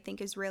thing that I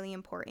think is really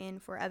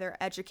important for other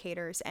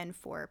educators and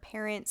for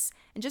parents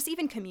and just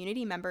even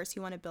community members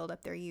who want to build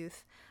up their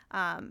youth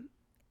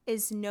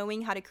is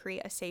knowing how to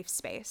create a safe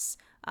space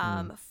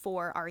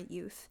for our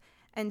youth.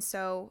 And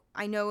so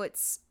I know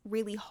it's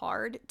really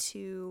hard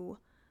to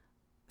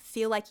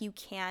feel like you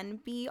can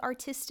be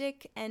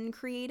artistic and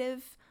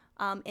creative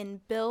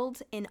and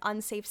build in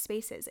unsafe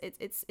spaces.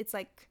 It's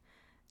like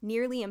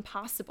nearly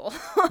impossible.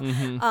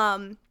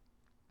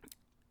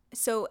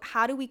 So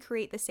how do we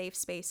create the safe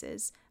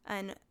spaces?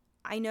 And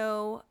I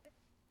know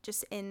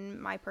just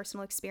in my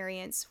personal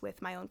experience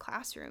with my own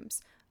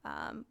classrooms,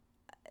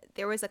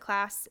 there was a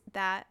class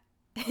that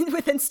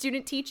within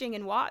student teaching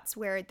in Watts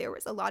where there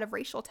was a lot of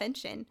racial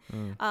tension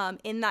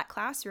in that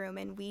classroom,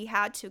 and we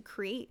had to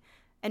create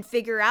and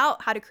figure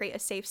out how to create a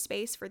safe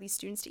space for these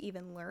students to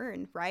even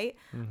learn, right?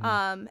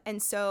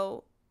 And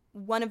so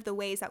one of the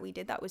ways that we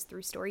did that was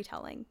through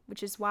storytelling,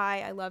 which is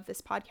why I love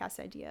this podcast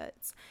idea.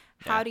 It's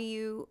how do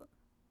you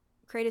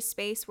create a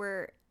space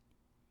where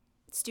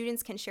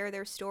students can share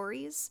their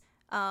stories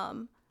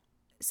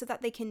so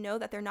that they can know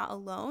that they're not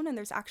alone, and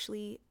there's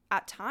actually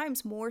at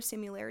times more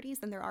similarities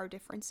than there are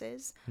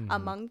differences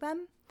among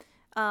them.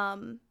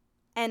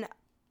 And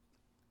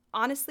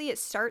honestly, it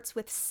starts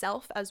with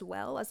self as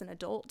well as an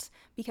adult,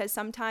 because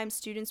sometimes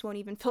students won't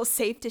even feel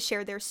safe to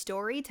share their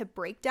story, to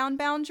break down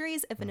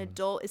boundaries, if an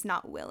adult is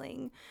not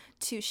willing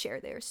to share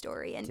their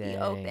story and be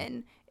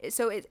open.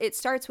 So it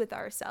starts with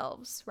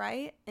ourselves,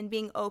 right? And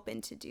being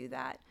open to do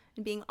that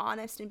and being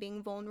honest and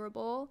being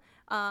vulnerable.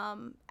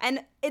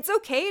 And it's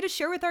okay to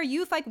share with our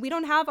youth, like, we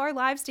don't have our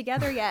lives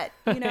together yet,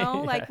 you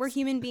know, like we're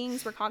human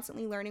beings. We're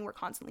constantly learning. We're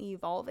constantly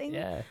evolving.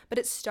 But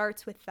it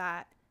starts with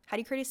that. How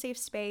do you create a safe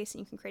space?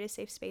 And you can create a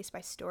safe space by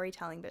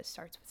storytelling, but it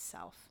starts with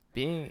self.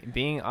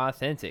 Being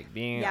authentic,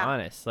 being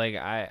honest. Like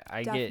I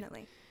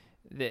Definitely.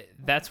 get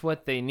that's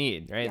what they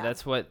need, right?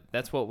 That's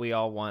what we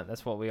all want.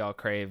 That's what we all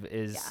crave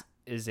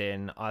is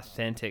an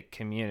authentic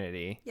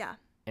community. Yeah.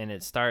 And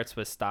it starts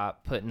with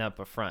stop putting up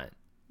a front.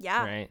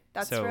 Yeah. Right.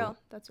 That's real.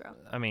 That's real.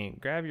 I mean,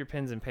 grab your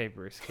pens and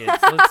papers, kids.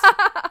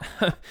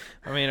 I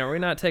mean, are we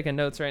not taking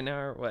notes right now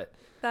or what?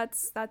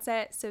 That's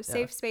it. So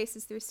safe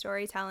spaces through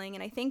storytelling.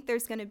 And I think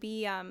there's going to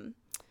be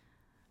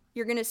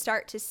you're going to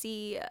start to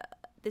see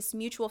this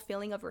mutual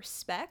feeling of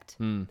respect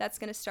that's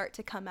going to start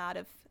to come out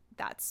of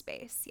that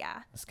space.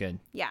 Yeah. That's good.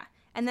 Yeah.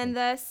 And then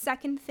the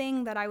second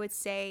thing that I would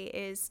say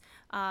is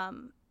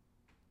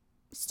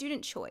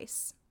student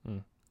choice,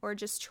 or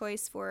just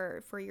choice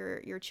for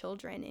your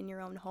children in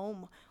your own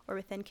home or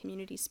within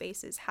community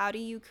spaces. How do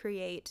you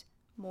create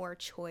more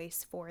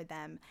choice for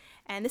them?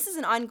 And this is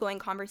an ongoing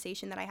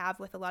conversation that I have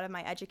with a lot of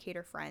my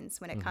educator friends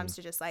when it comes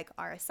to just like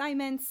our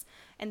assignments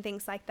and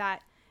things like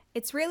that.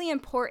 It's really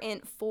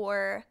important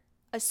for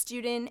a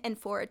student and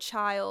for a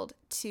child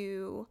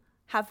to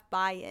have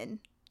buy-in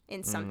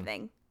in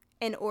something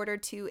in order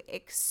to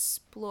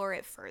explore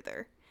it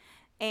further.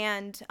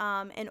 And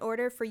in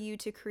order for you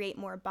to create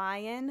more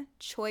buy-in,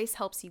 choice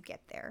helps you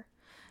get there.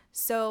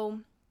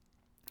 So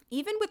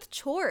even with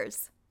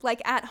chores,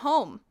 like at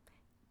home,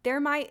 there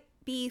might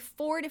be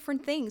 4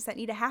 different things that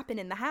need to happen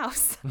in the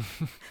house,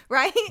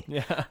 right?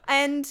 Yeah.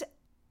 And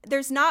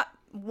there's not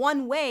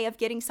one way of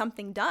getting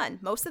something done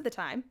most of the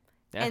time.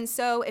 Yeah. And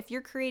so if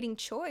you're creating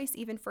choice,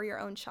 even for your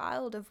own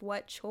child, of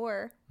what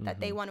chore that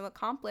they want to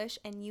accomplish,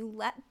 and you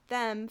let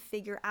them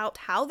figure out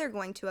how they're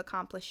going to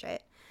accomplish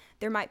it,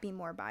 there might be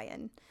more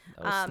buy-in.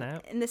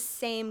 And the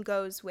same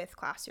goes with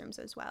classrooms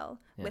as well,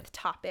 with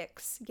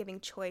topics, giving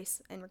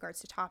choice in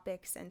regards to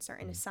topics and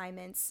certain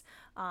assignments.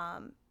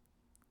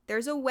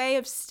 There's a way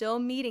of still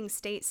meeting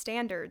state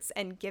standards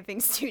and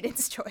giving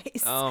students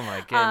choice. Oh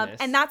my goodness.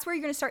 And that's where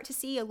you're going to start to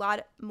see a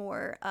lot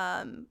more,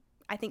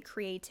 I think,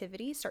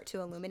 creativity start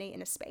to illuminate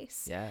in a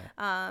space.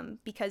 Yeah.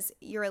 Because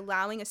you're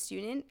allowing a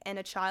student and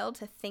a child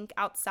to think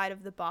outside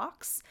of the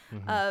box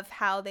of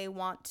how they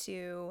want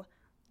to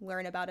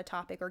learn about a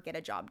topic or get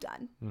a job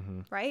done,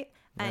 right?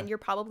 Yeah. And you're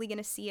probably going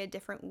to see a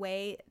different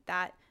way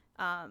that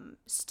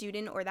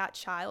student or that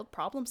child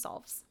problem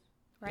solves,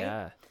 right?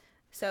 Yeah.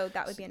 So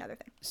that would be another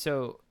thing.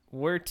 So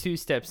we're 2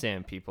 steps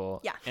in, people.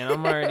 Yeah. And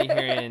I'm already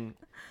hearing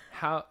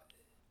how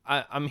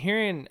I'm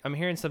hearing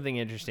something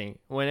interesting.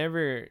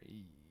 Whenever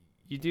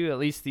you do at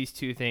least these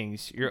 2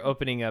 things, you're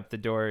opening up the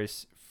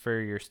doors for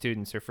your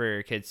students or for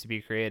your kids to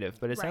be creative.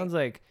 But it sounds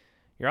like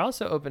you're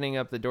also opening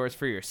up the doors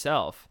for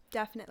yourself.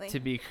 Definitely. To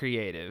be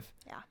creative.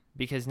 Yeah.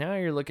 Because now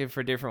you're looking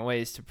for different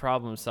ways to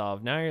problem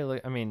solve. Now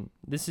I mean,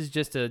 this is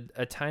just a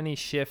tiny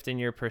shift in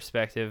your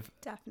perspective.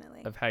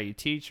 Definitely. Of how you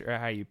teach or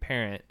how you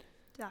parent.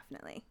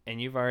 Definitely.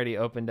 And you've already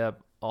opened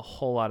up a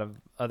whole lot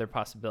of other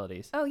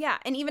possibilities. Oh, yeah.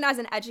 And even as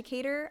an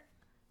educator,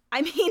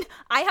 I mean,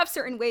 I have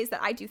certain ways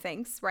that I do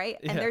things, right?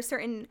 And there's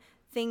certain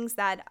things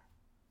that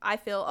I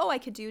feel, I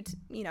could do,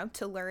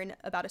 to learn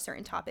about a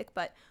certain topic.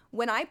 But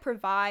when I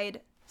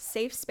provide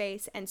safe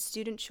space and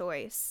student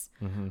choice,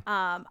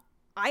 I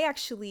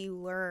actually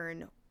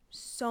learn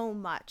so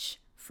much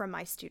from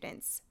my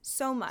students.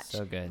 So much.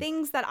 So good.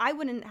 Things that I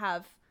wouldn't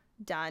have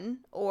done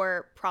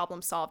or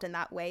problem solved in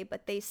that way,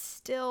 but they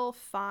still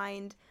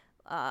find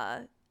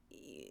an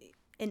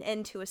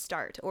end to a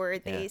start, or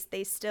they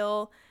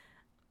still,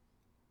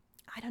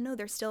 I don't know,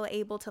 they're still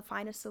able to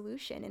find a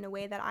solution in a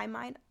way that I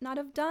might not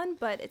have done,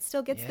 but it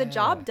still gets the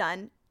job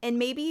done, and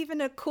maybe even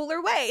a cooler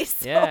way.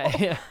 So,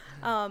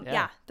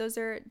 those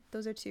are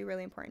 2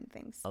 really important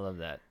things. I love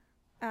that.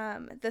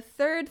 The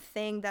third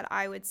thing that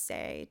I would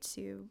say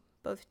to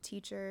both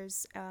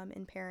teachers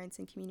and parents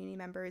and community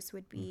members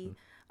would be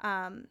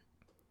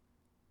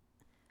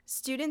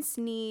students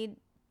need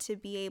to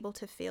be able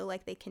to feel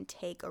like they can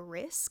take a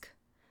risk.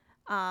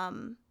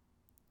 And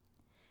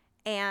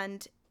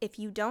if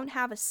you don't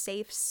have a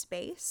safe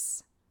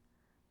space,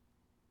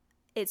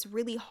 it's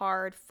really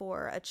hard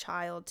for a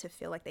child to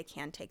feel like they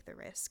can take the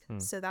risk.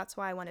 So that's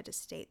why I wanted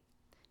to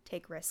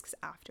take risks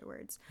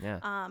afterwards.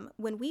 Yeah.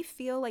 When we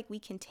feel like we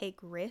can take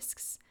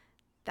risks,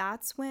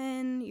 that's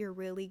when you're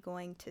really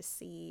going to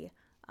see,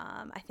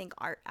 I think,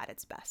 art at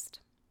its best.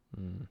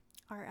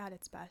 Art at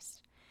its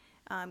best.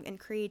 And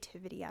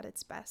creativity at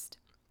its best.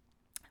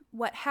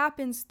 What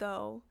happens,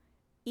 though,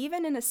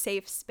 even in a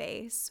safe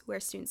space where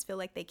students feel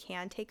like they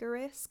can take a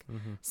risk,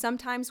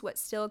 sometimes what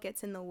still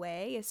gets in the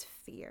way is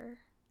fear.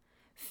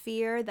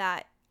 Fear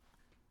that,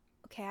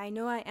 okay, I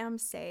know I am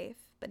safe,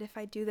 but if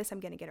I do this, I'm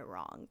going to get it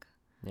wrong.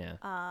 Yeah.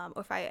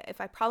 Or if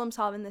I problem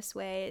solve in this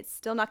way, it's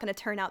still not going to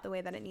turn out the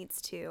way that it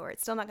needs to, or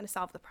it's still not going to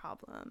solve the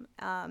problem.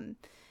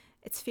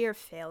 It's fear of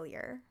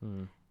failure.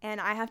 And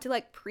I have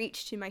to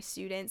preach to my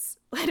students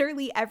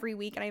literally every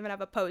week. And I even have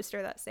a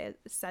poster that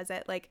says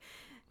it,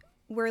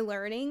 we're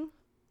learning,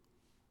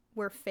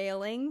 we're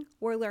failing,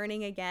 we're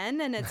learning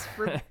again. And it's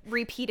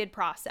repeated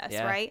process,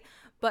 right?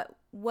 But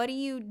what do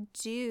you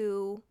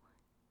do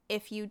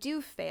if you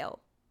do fail?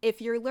 If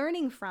you're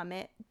learning from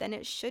it, then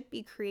it should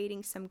be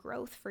creating some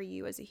growth for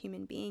you as a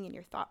human being in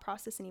your thought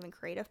process and even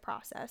creative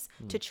process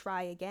to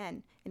try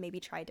again and maybe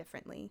try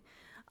differently.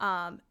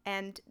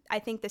 And I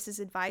think this is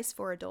advice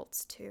for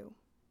adults too.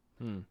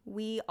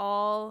 We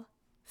all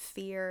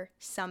fear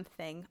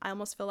something. I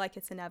almost feel like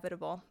it's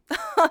inevitable.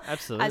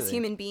 Absolutely. As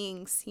human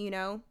beings,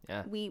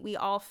 Yeah. We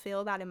all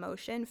feel that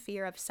emotion,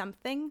 fear of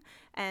something.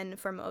 And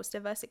for most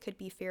of us, it could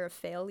be fear of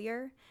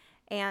failure.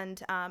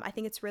 And I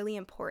think it's really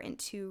important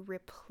to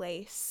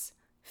replace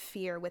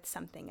fear with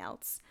something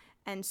else.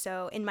 And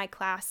so in my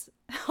class,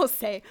 I'll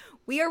say,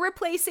 we are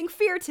replacing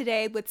fear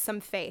today with some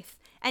faith.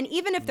 And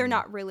even if they're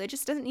not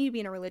religious, it doesn't need to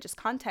be in a religious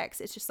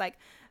context. It's just like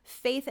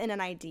faith in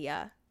an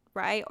idea,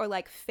 right? Or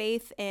like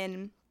faith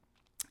in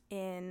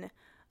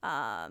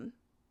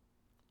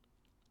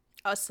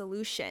a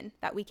solution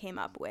that we came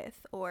up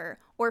with, or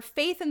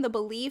faith in the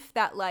belief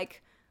that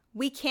like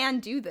we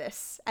can do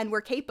this and we're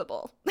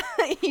capable,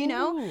 you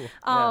know? Ooh,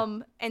 yeah.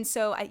 And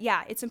so,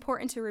 yeah, it's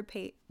important to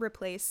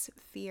replace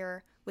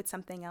fear with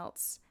something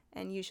else.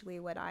 And usually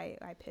what I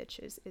pitch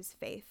is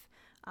faith.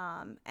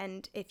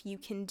 And if you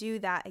can do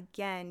that,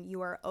 again,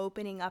 you are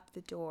opening up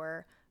the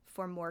door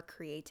for more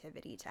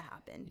creativity to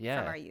happen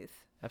from our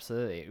youth.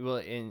 Absolutely. Well,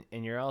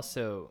 and you're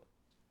also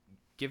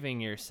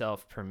giving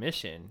yourself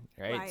permission,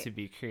 right, to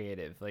be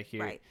creative. Like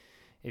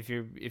if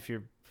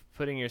you're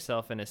putting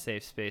yourself in a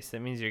safe space, that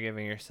means you're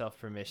giving yourself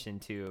permission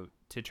to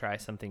try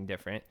something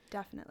different.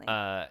 Definitely.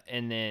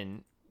 And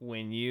then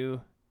when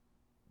you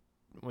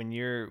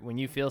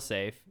feel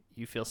safe,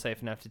 you feel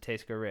safe enough to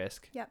take a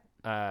risk. Yep.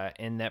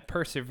 And that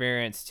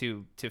perseverance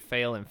to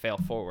fail and fail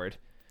forward.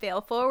 Fail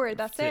forward.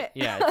 That's it.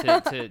 Yeah.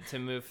 To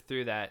move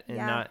through that and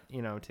not,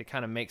 to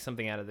kind of make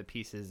something out of the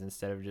pieces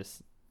instead of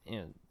just,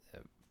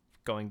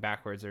 going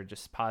backwards or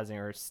just pausing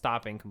or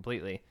stopping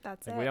completely.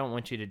 That's like, it. We don't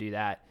want you to do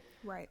that.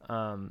 Right.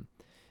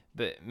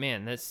 But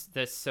man, that's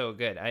so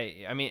good.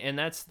 I mean, and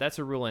that's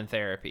a rule in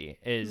therapy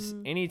is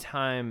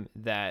anytime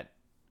that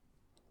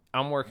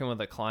I'm working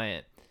with a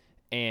client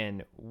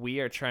and we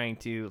are trying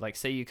to, like,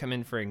 say you come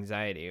in for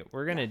anxiety,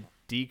 we're going to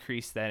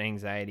decrease that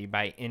anxiety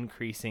by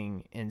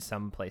increasing in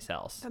someplace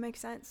else. That makes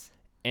sense.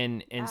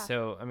 And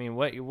so, I mean,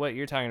 what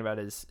you're talking about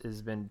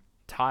has been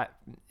taught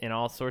in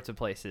all sorts of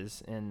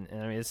places, and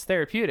I mean, it's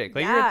therapeutic.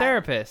 Like, you're a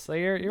therapist. Like,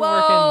 you're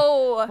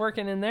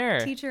working in there.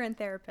 Teacher and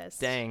therapist.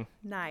 Dang.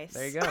 Nice.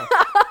 There you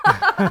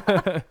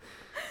go.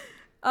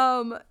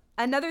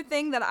 Another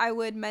thing that I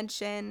would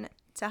mention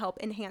to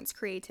help enhance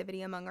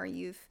creativity among our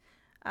youth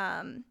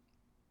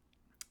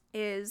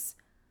is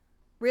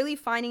really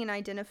finding and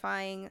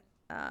identifying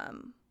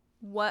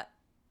what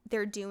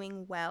they're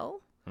doing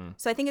well.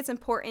 So I think it's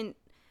important.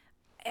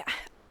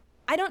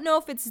 I don't know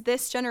if it's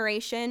this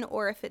generation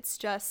or if it's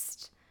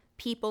just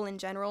people in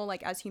general,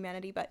 like as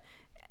humanity, but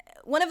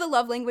one of the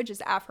love languages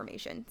is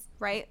affirmations,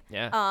 right?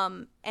 Yeah.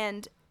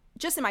 And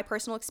just in my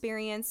personal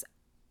experience,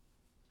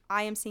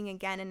 I am seeing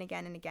again and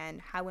again and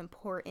again how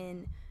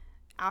important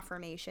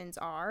affirmations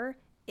are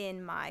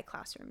in my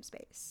classroom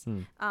space.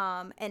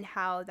 And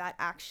how that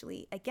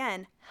actually,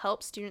 again,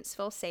 helps students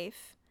feel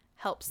safe,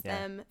 helps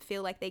them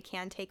feel like they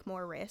can take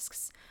more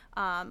risks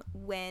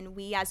when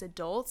we as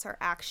adults are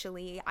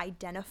actually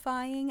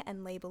identifying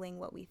and labeling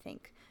what we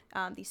think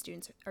these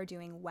students are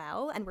doing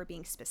well, and we're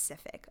being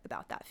specific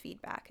about that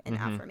feedback and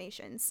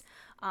affirmations.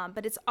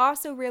 But it's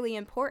also really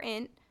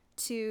important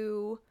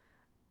to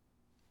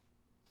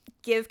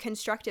give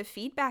constructive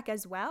feedback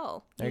as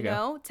well, you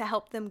know, to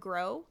help them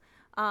grow.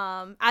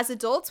 As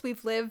adults,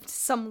 we've lived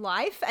some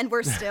life and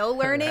we're still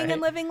learning and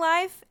living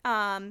life.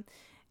 And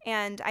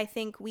I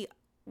think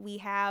we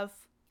have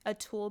a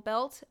tool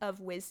belt of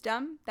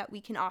wisdom that we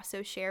can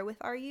also share with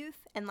our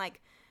youth. And like,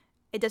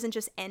 it doesn't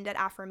just end at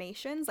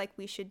affirmations. Like,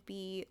 we should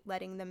be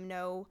letting them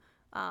know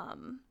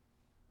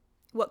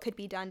what could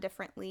be done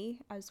differently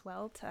as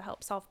well to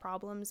help solve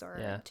problems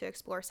or to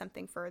explore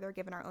something further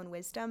given our own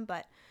wisdom.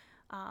 But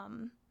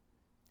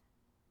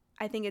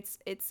I think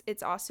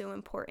it's also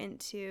important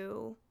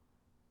to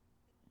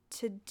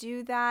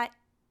do that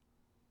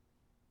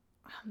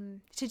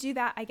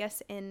I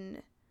guess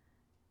in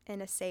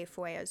a safe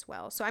way as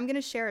well. So I'm going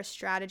to share a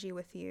strategy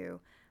with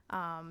you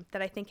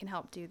that I think can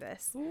help do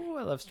this. Ooh,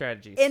 I love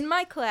strategies. In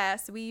my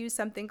class, we use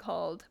something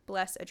called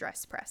Bless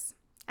Address Press.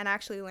 And I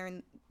actually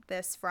learned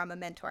this from a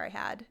mentor I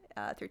had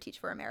through Teach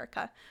for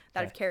America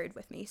that I've carried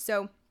with me.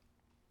 So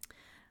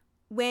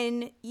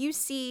when you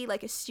see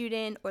like a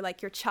student or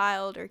like your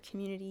child or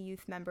community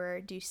youth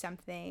member do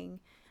something,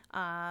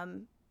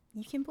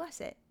 you can bless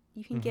it.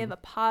 You can give a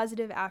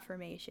positive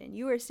affirmation.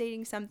 You are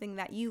stating something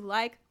that you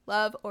like,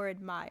 love, or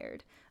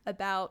admired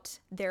about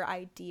their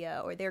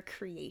idea or their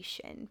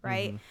creation,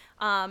 right?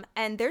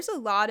 And there's a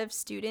lot of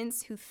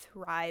students who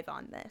thrive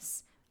on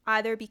this,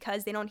 either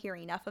because they don't hear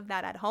enough of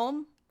that at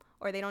home,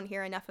 or they don't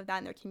hear enough of that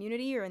in their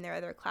community or in their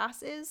other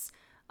classes.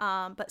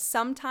 But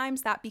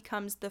sometimes that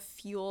becomes the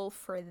fuel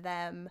for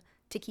them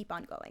to keep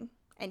on going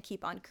and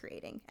keep on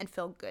creating and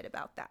feel good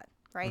about that,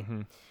 right?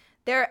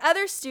 There are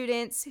other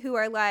students who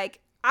are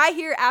like, I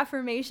hear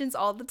affirmations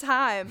all the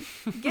time.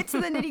 Get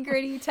to the nitty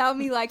gritty. Tell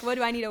me, like, what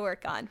do I need to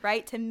work on,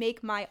 right? To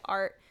make my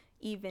art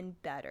even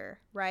better,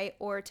 right?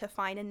 Or to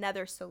find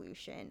another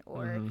solution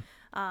or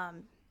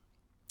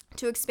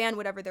to expand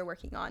whatever they're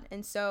working on.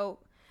 And so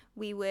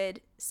we would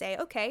say,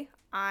 okay,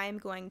 I'm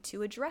going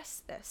to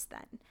address this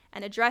then.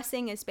 And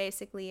addressing is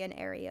basically an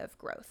area of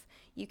growth.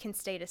 You can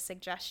state a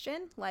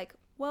suggestion like,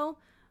 well,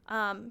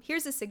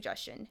 here's a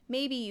suggestion.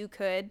 Maybe you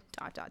could ...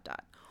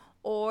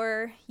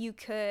 Or you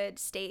could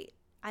state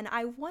an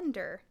I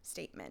wonder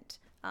statement.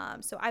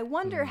 So I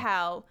wonder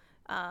how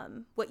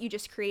what you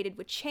just created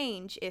would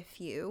change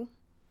if you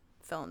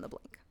fill in the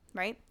blank,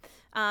 right?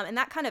 And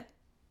that kind of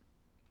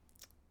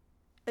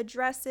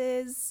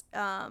addresses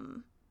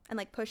and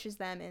like pushes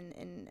them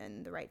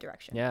in the right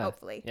direction,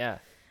 hopefully. Yeah.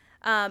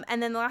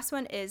 And then the last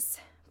one is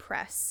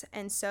press.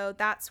 And so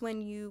that's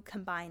when you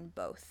combine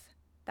both.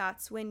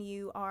 That's when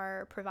you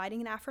are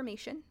providing an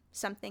affirmation,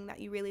 something that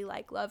you really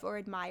like, love, or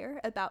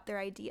admire about their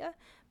idea,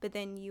 but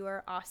then you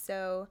are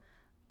also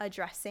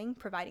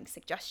providing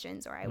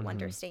suggestions or I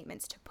wonder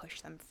statements to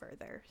push them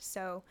further.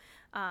 So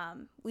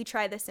we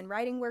try this in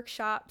writing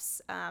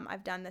workshops.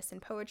 I've done this in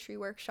poetry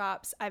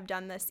workshops. I've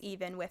done this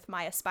even with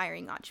my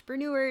aspiring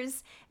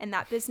entrepreneurs in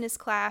that business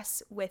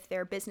class with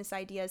their business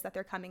ideas that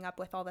they're coming up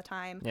with all the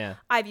time. Yeah.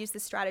 I've used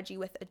this strategy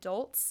with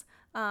adults.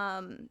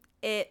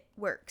 It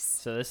works.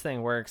 So this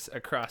thing works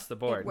across the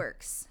board. It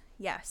works.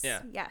 Yes.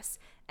 Yeah. Yes.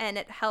 And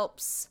it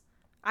helps,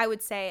 I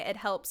would say it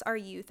helps our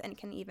youth and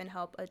can even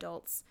help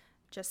adults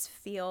just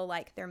feel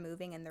like they're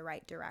moving in the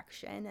right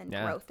direction and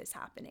growth is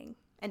happening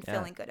and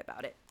feeling good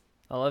about it.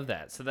 I love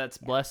that. So that's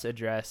bless,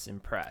 address,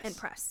 and press. And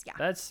press, yeah.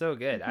 That's so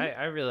good.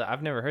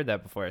 I've never heard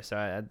that before.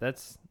 So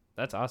that's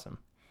awesome.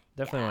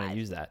 Definitely want to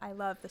use that. I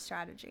love the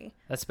strategy.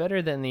 That's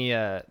better than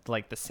the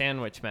like the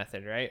sandwich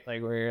method, right?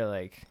 Like where you're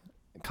like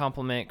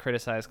compliment,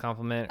 criticize,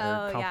 compliment,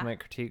 or compliment,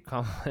 critique,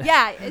 compliment.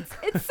 Yeah,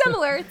 it's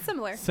similar. It's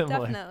similar.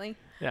 Definitely.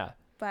 Yeah.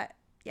 But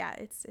yeah,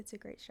 it's a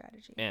great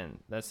strategy. Man,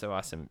 that's so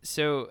awesome.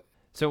 So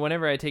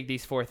whenever I take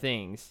these 4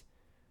 things,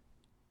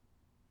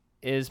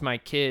 is my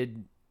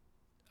kid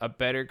a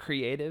better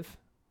creative?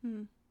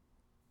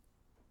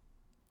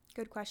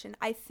 Good question.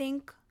 I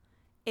think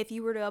if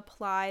you were to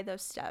apply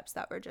those steps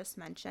that were just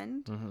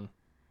mentioned,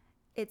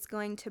 it's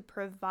going to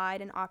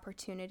provide an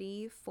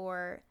opportunity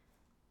for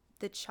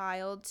the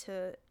child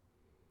to,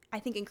 I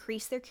think,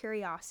 increase their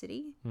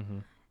curiosity,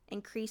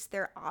 increase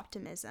their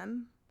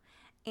optimism.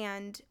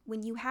 And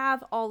when you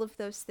have all of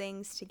those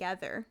things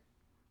together,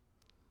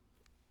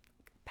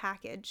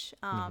 package,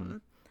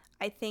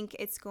 I think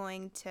it's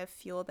going to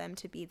fuel them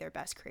to be their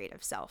best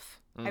creative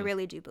self. I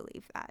really do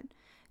believe that.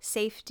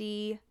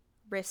 Safety,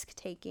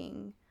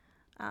 risk-taking.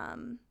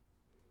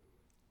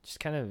 Just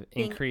kind of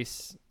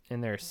increase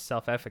in their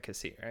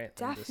self-efficacy, right?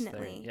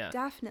 Definitely.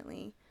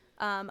 Definitely.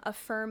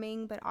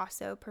 Affirming, but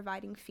also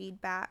providing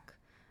feedback,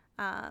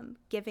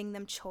 giving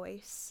them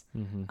choice.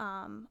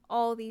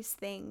 All these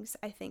things,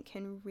 I think,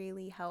 can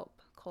really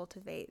help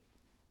cultivate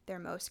their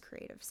most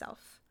creative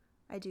self.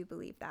 I do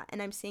believe that.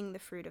 And I'm seeing the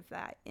fruit of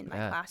that in my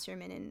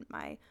classroom and in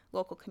my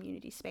local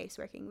community space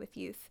working with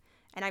youth.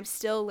 And I'm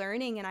still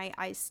learning, and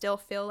I still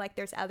feel like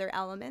there's other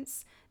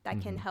elements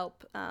that can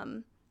help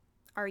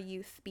our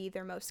youth be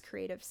their most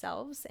creative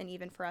selves, and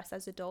even for us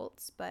as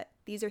adults. But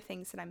these are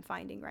things that I'm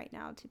finding right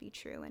now to be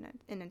true,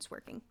 and it's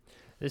working.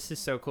 This is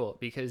so cool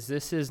because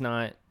this is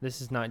not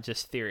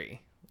just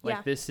theory.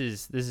 Like this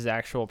is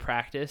actual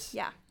practice.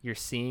 Yeah. You're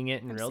seeing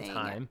it in real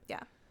time.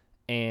 Yeah.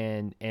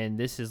 And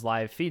this is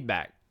live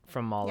feedback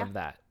from all of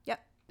that.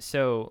 Yep.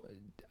 So,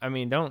 I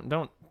mean,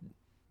 don't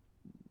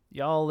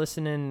y'all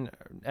listening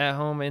at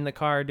home in the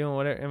car doing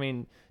whatever. I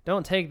mean,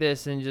 don't take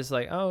this and just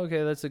like, oh,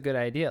 okay, that's a good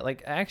idea.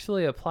 Like,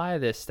 actually apply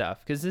this stuff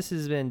because this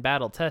has been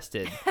battle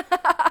tested.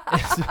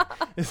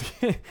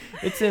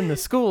 It's in the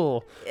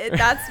school.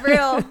 That's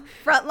real.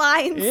 Front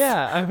lines.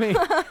 Yeah, I mean,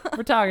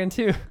 we're talking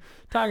to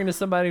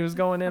somebody who's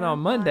going in on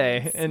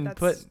Monday and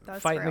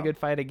fighting the good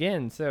fight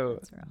again. So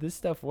this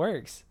stuff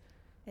works.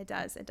 It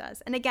does.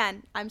 And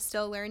again, I'm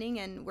still learning,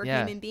 and we're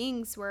human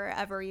beings. We're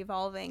ever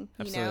evolving,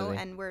 Absolutely.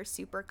 And we're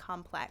super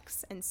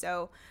complex. And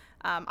so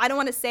I don't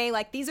want to say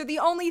like these are the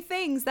only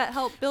things that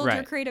help build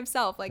your creative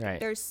self. Like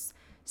there's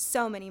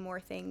so many more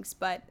things,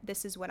 but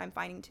this is what I'm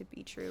finding to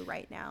be true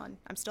right now, and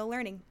I'm still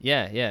learning.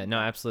 Yeah, no,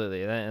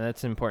 absolutely.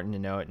 That's important to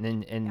note,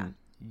 and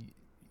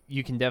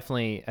you can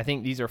definitely. I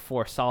think these are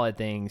 4 solid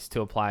things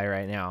to apply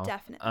right now.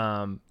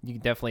 Definitely. You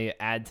can definitely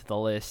add to the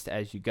list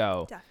as you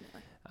go.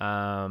 Definitely.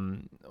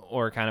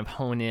 Or kind of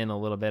hone in a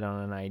little bit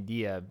on an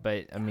idea,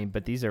 but I mean,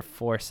 but these are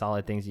 4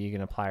 solid things that you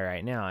can apply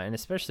right now, and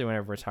especially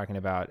whenever we're talking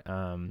about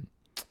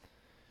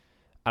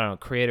I don't know,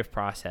 creative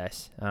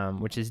process,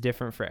 which is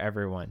different for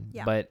everyone,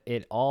 but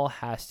it all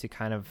has to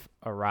kind of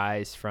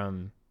arise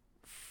from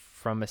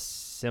a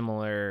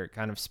similar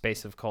kind of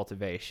space of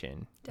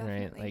cultivation,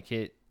 right?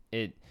 Like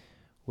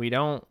we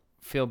don't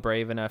feel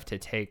brave enough to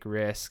take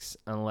risks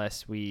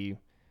unless we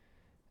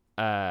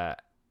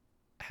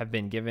have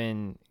been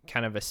given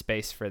kind of a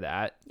space for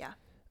that. Yeah.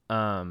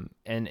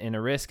 And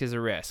a risk is a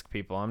risk,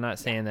 people. I'm not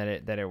saying that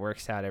it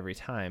works out every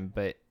time,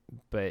 but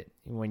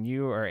when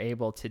you are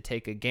able to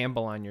take a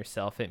gamble on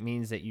yourself, it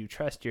means that you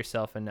trust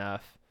yourself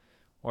enough,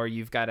 or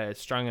you've got a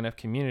strong enough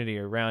community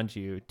around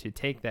you to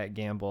take that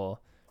gamble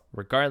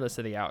regardless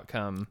of the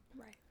outcome.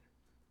 Right.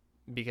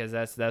 Because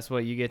that's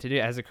what you get to do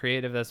as a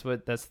creative. That's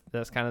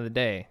kind of the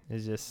day,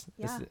 is just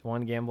this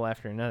one gamble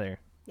after another.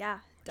 Yeah,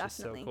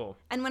 definitely. So cool.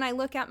 And when I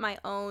look at my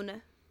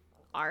own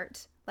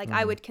art, like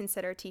I would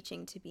consider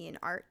teaching to be an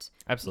art.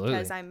 Absolutely.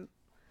 Because I'm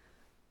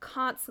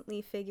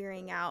constantly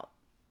figuring out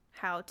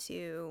how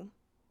to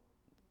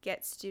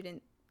get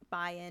student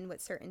buy-in with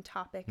certain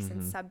topics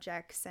and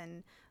subjects,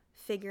 and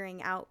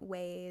figuring out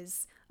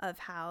ways of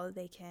how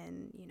they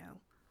can, you know,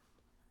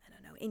 I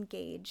don't know,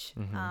 engage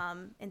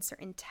in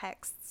certain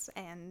texts,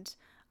 and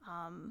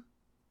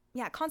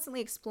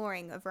constantly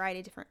exploring a variety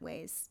of different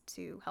ways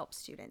to help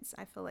students.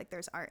 I feel like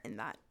there's art in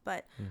that.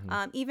 But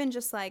even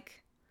just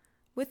like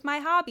with my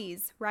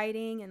hobbies,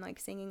 writing and like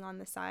singing on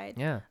the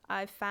side,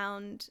 I've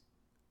found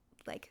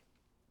like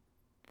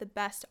the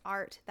best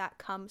art that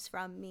comes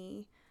from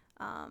me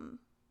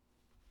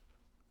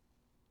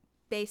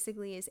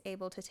basically is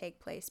able to take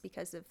place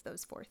because of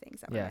those 4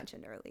 things that were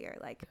mentioned earlier.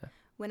 Like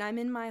when I'm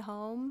in my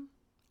home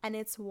and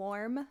it's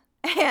warm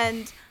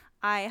and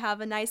I have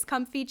a nice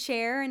comfy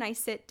chair and I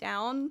sit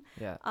down,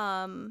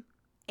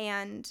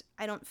 and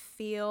I don't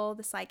feel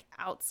this like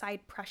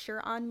outside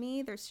pressure on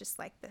me. There's just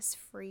like this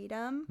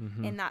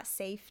freedom in that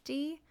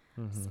safety.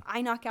 So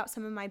I knock out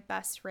some of my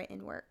best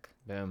written work.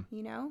 Boom.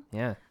 You know?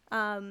 Yeah.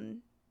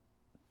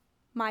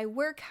 My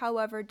work,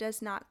 however,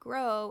 does not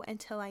grow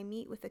until I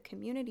meet with a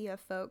community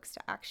of folks to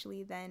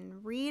actually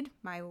then read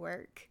my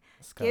work,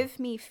 give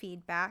me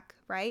feedback,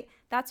 right?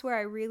 That's where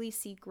I really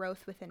see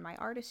growth within my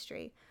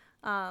artistry.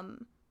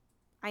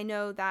 I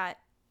know that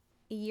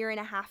a year and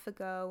a half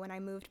ago when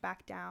I moved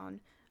back down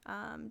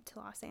to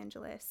Los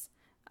Angeles,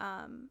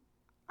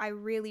 I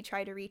really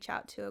tried to reach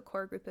out to a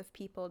core group of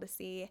people to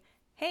see,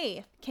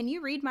 hey, can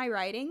you read my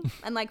writing?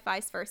 And like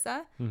vice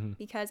versa,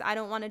 because I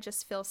don't want to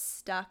just feel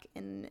stuck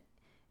in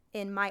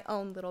my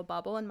own little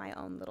bubble, in my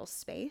own little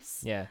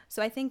space. Yeah.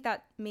 So I think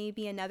that may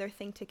be another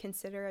thing to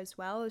consider as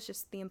well, is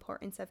just the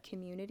importance of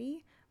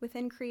community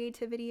within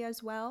creativity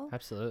as well.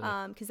 Absolutely.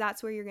 Because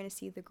that's where you're going to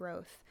see the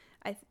growth.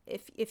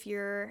 If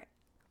you're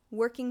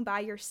working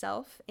by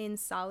yourself in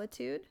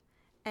solitude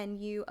and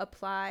you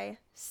apply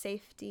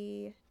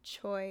safety,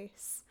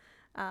 choice,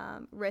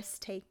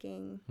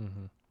 risk-taking,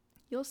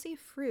 you'll see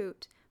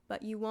fruit,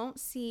 but you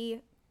won't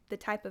see the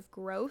type of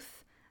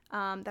growth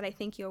that I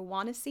think you'll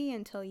want to see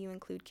until you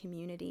include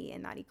community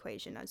in that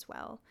equation as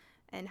well.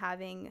 And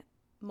having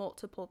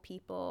multiple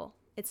people,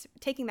 it's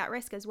taking that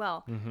risk as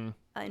well,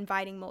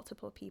 inviting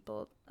multiple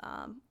people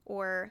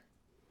or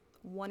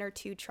 1 or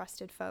 2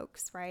 trusted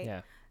folks, right?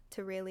 Yeah.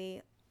 To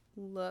really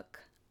look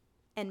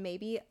and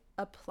maybe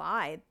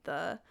apply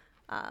the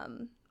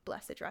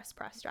Blessed Dress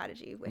Press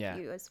strategy with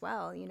you as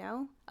well, you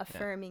know?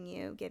 Affirming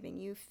you, giving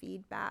you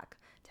feedback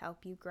to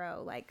help you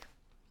grow. Like,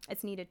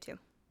 it's needed to.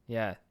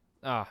 Yeah.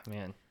 Oh,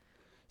 man.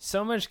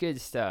 So much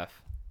good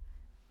stuff.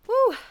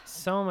 Woo!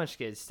 So much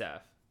good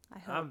stuff. I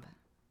hope.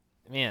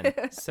 Man,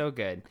 so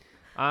good.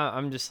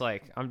 I'm just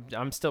like,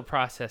 I'm still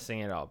processing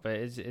it all, but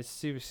it's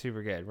super,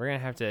 super good. We're going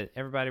to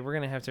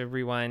have to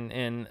rewind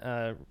and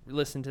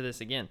listen to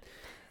this again.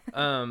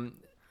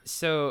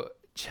 So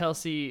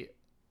Chelsea,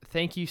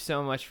 thank you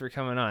so much for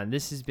coming on.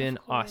 This has been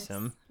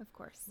awesome. Of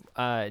course.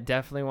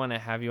 Definitely want to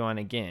have you on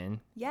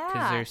again. Yeah.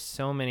 Because there's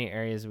so many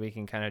areas we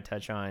can kind of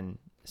touch on,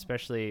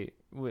 especially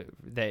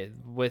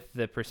with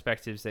the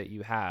perspectives that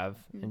you have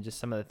and just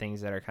some of the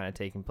things that are kind of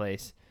taking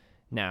place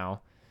now.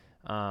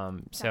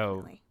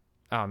 So,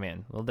 oh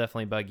man, we'll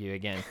definitely bug you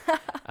again.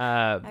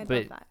 But love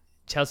that.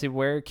 Chelsea,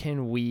 where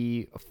can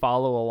we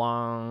follow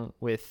along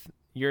with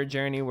your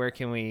journey? Where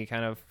can we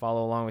kind of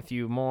follow along with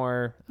you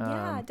more?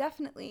 Yeah,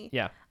 definitely.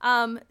 Yeah.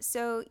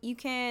 So you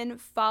can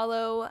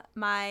follow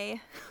my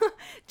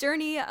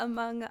journey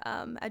among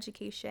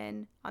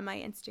education on my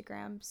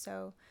Instagram.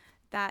 So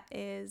that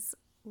is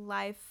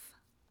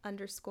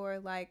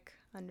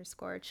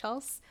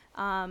life_like_Chels.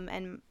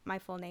 And my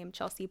full name,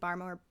 Chelsea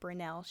Barmore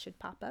Brunell, should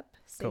pop up.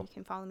 So You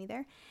can follow me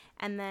there.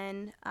 And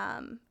then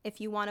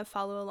if you want to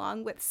follow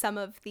along with some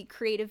of the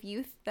creative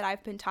youth that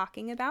I've been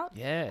talking about,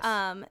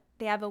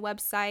 they have a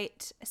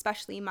website,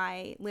 especially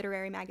my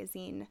literary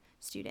magazine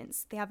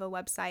students. They have a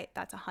website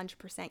that's 100%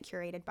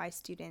 curated by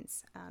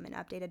students and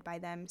updated by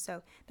them.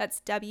 So that's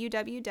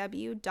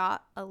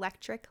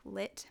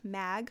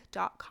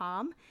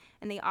www.electriclitmag.com.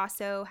 And they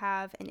also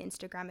have an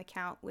Instagram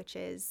account, which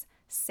is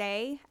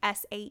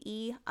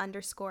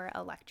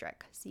SAE_electric.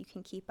 So you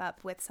can keep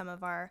up with some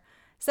of our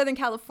Southern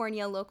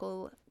California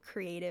local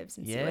creatives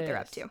and see what they're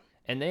up to.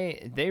 And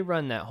they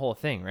run that whole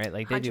thing, right?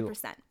 Like they 100%. Do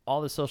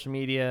all the social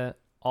media,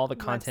 all the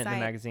content in the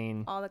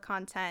magazine. All the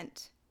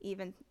content,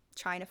 even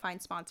trying to find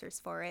sponsors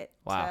for it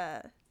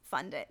to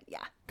fund it.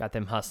 Yeah. Got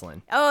them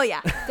hustling. Oh,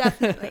 yeah,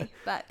 definitely.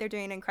 But they're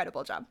doing an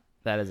incredible job.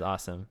 That is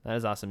awesome.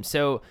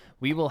 So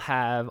we will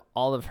have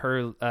all of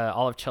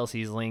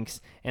Chelsea's links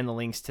and the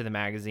links to the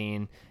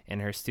magazine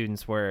and her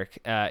students' work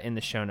in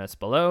the show notes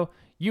below.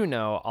 You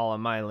know, all of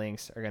my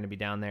links are going to be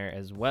down there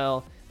as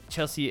well.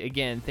 Chelsea,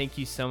 again, thank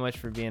you so much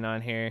for being on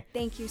here.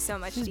 Thank you so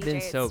much, DJ. It's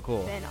been so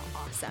cool. It's been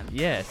awesome.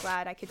 Yes. I'm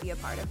glad I could be a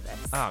part of this.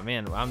 Oh,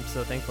 man. I'm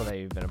so thankful that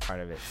you've been a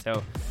part of it.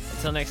 So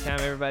until next time,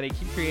 everybody,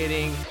 keep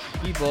creating,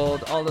 be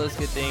bold, all those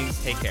good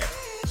things. Take care.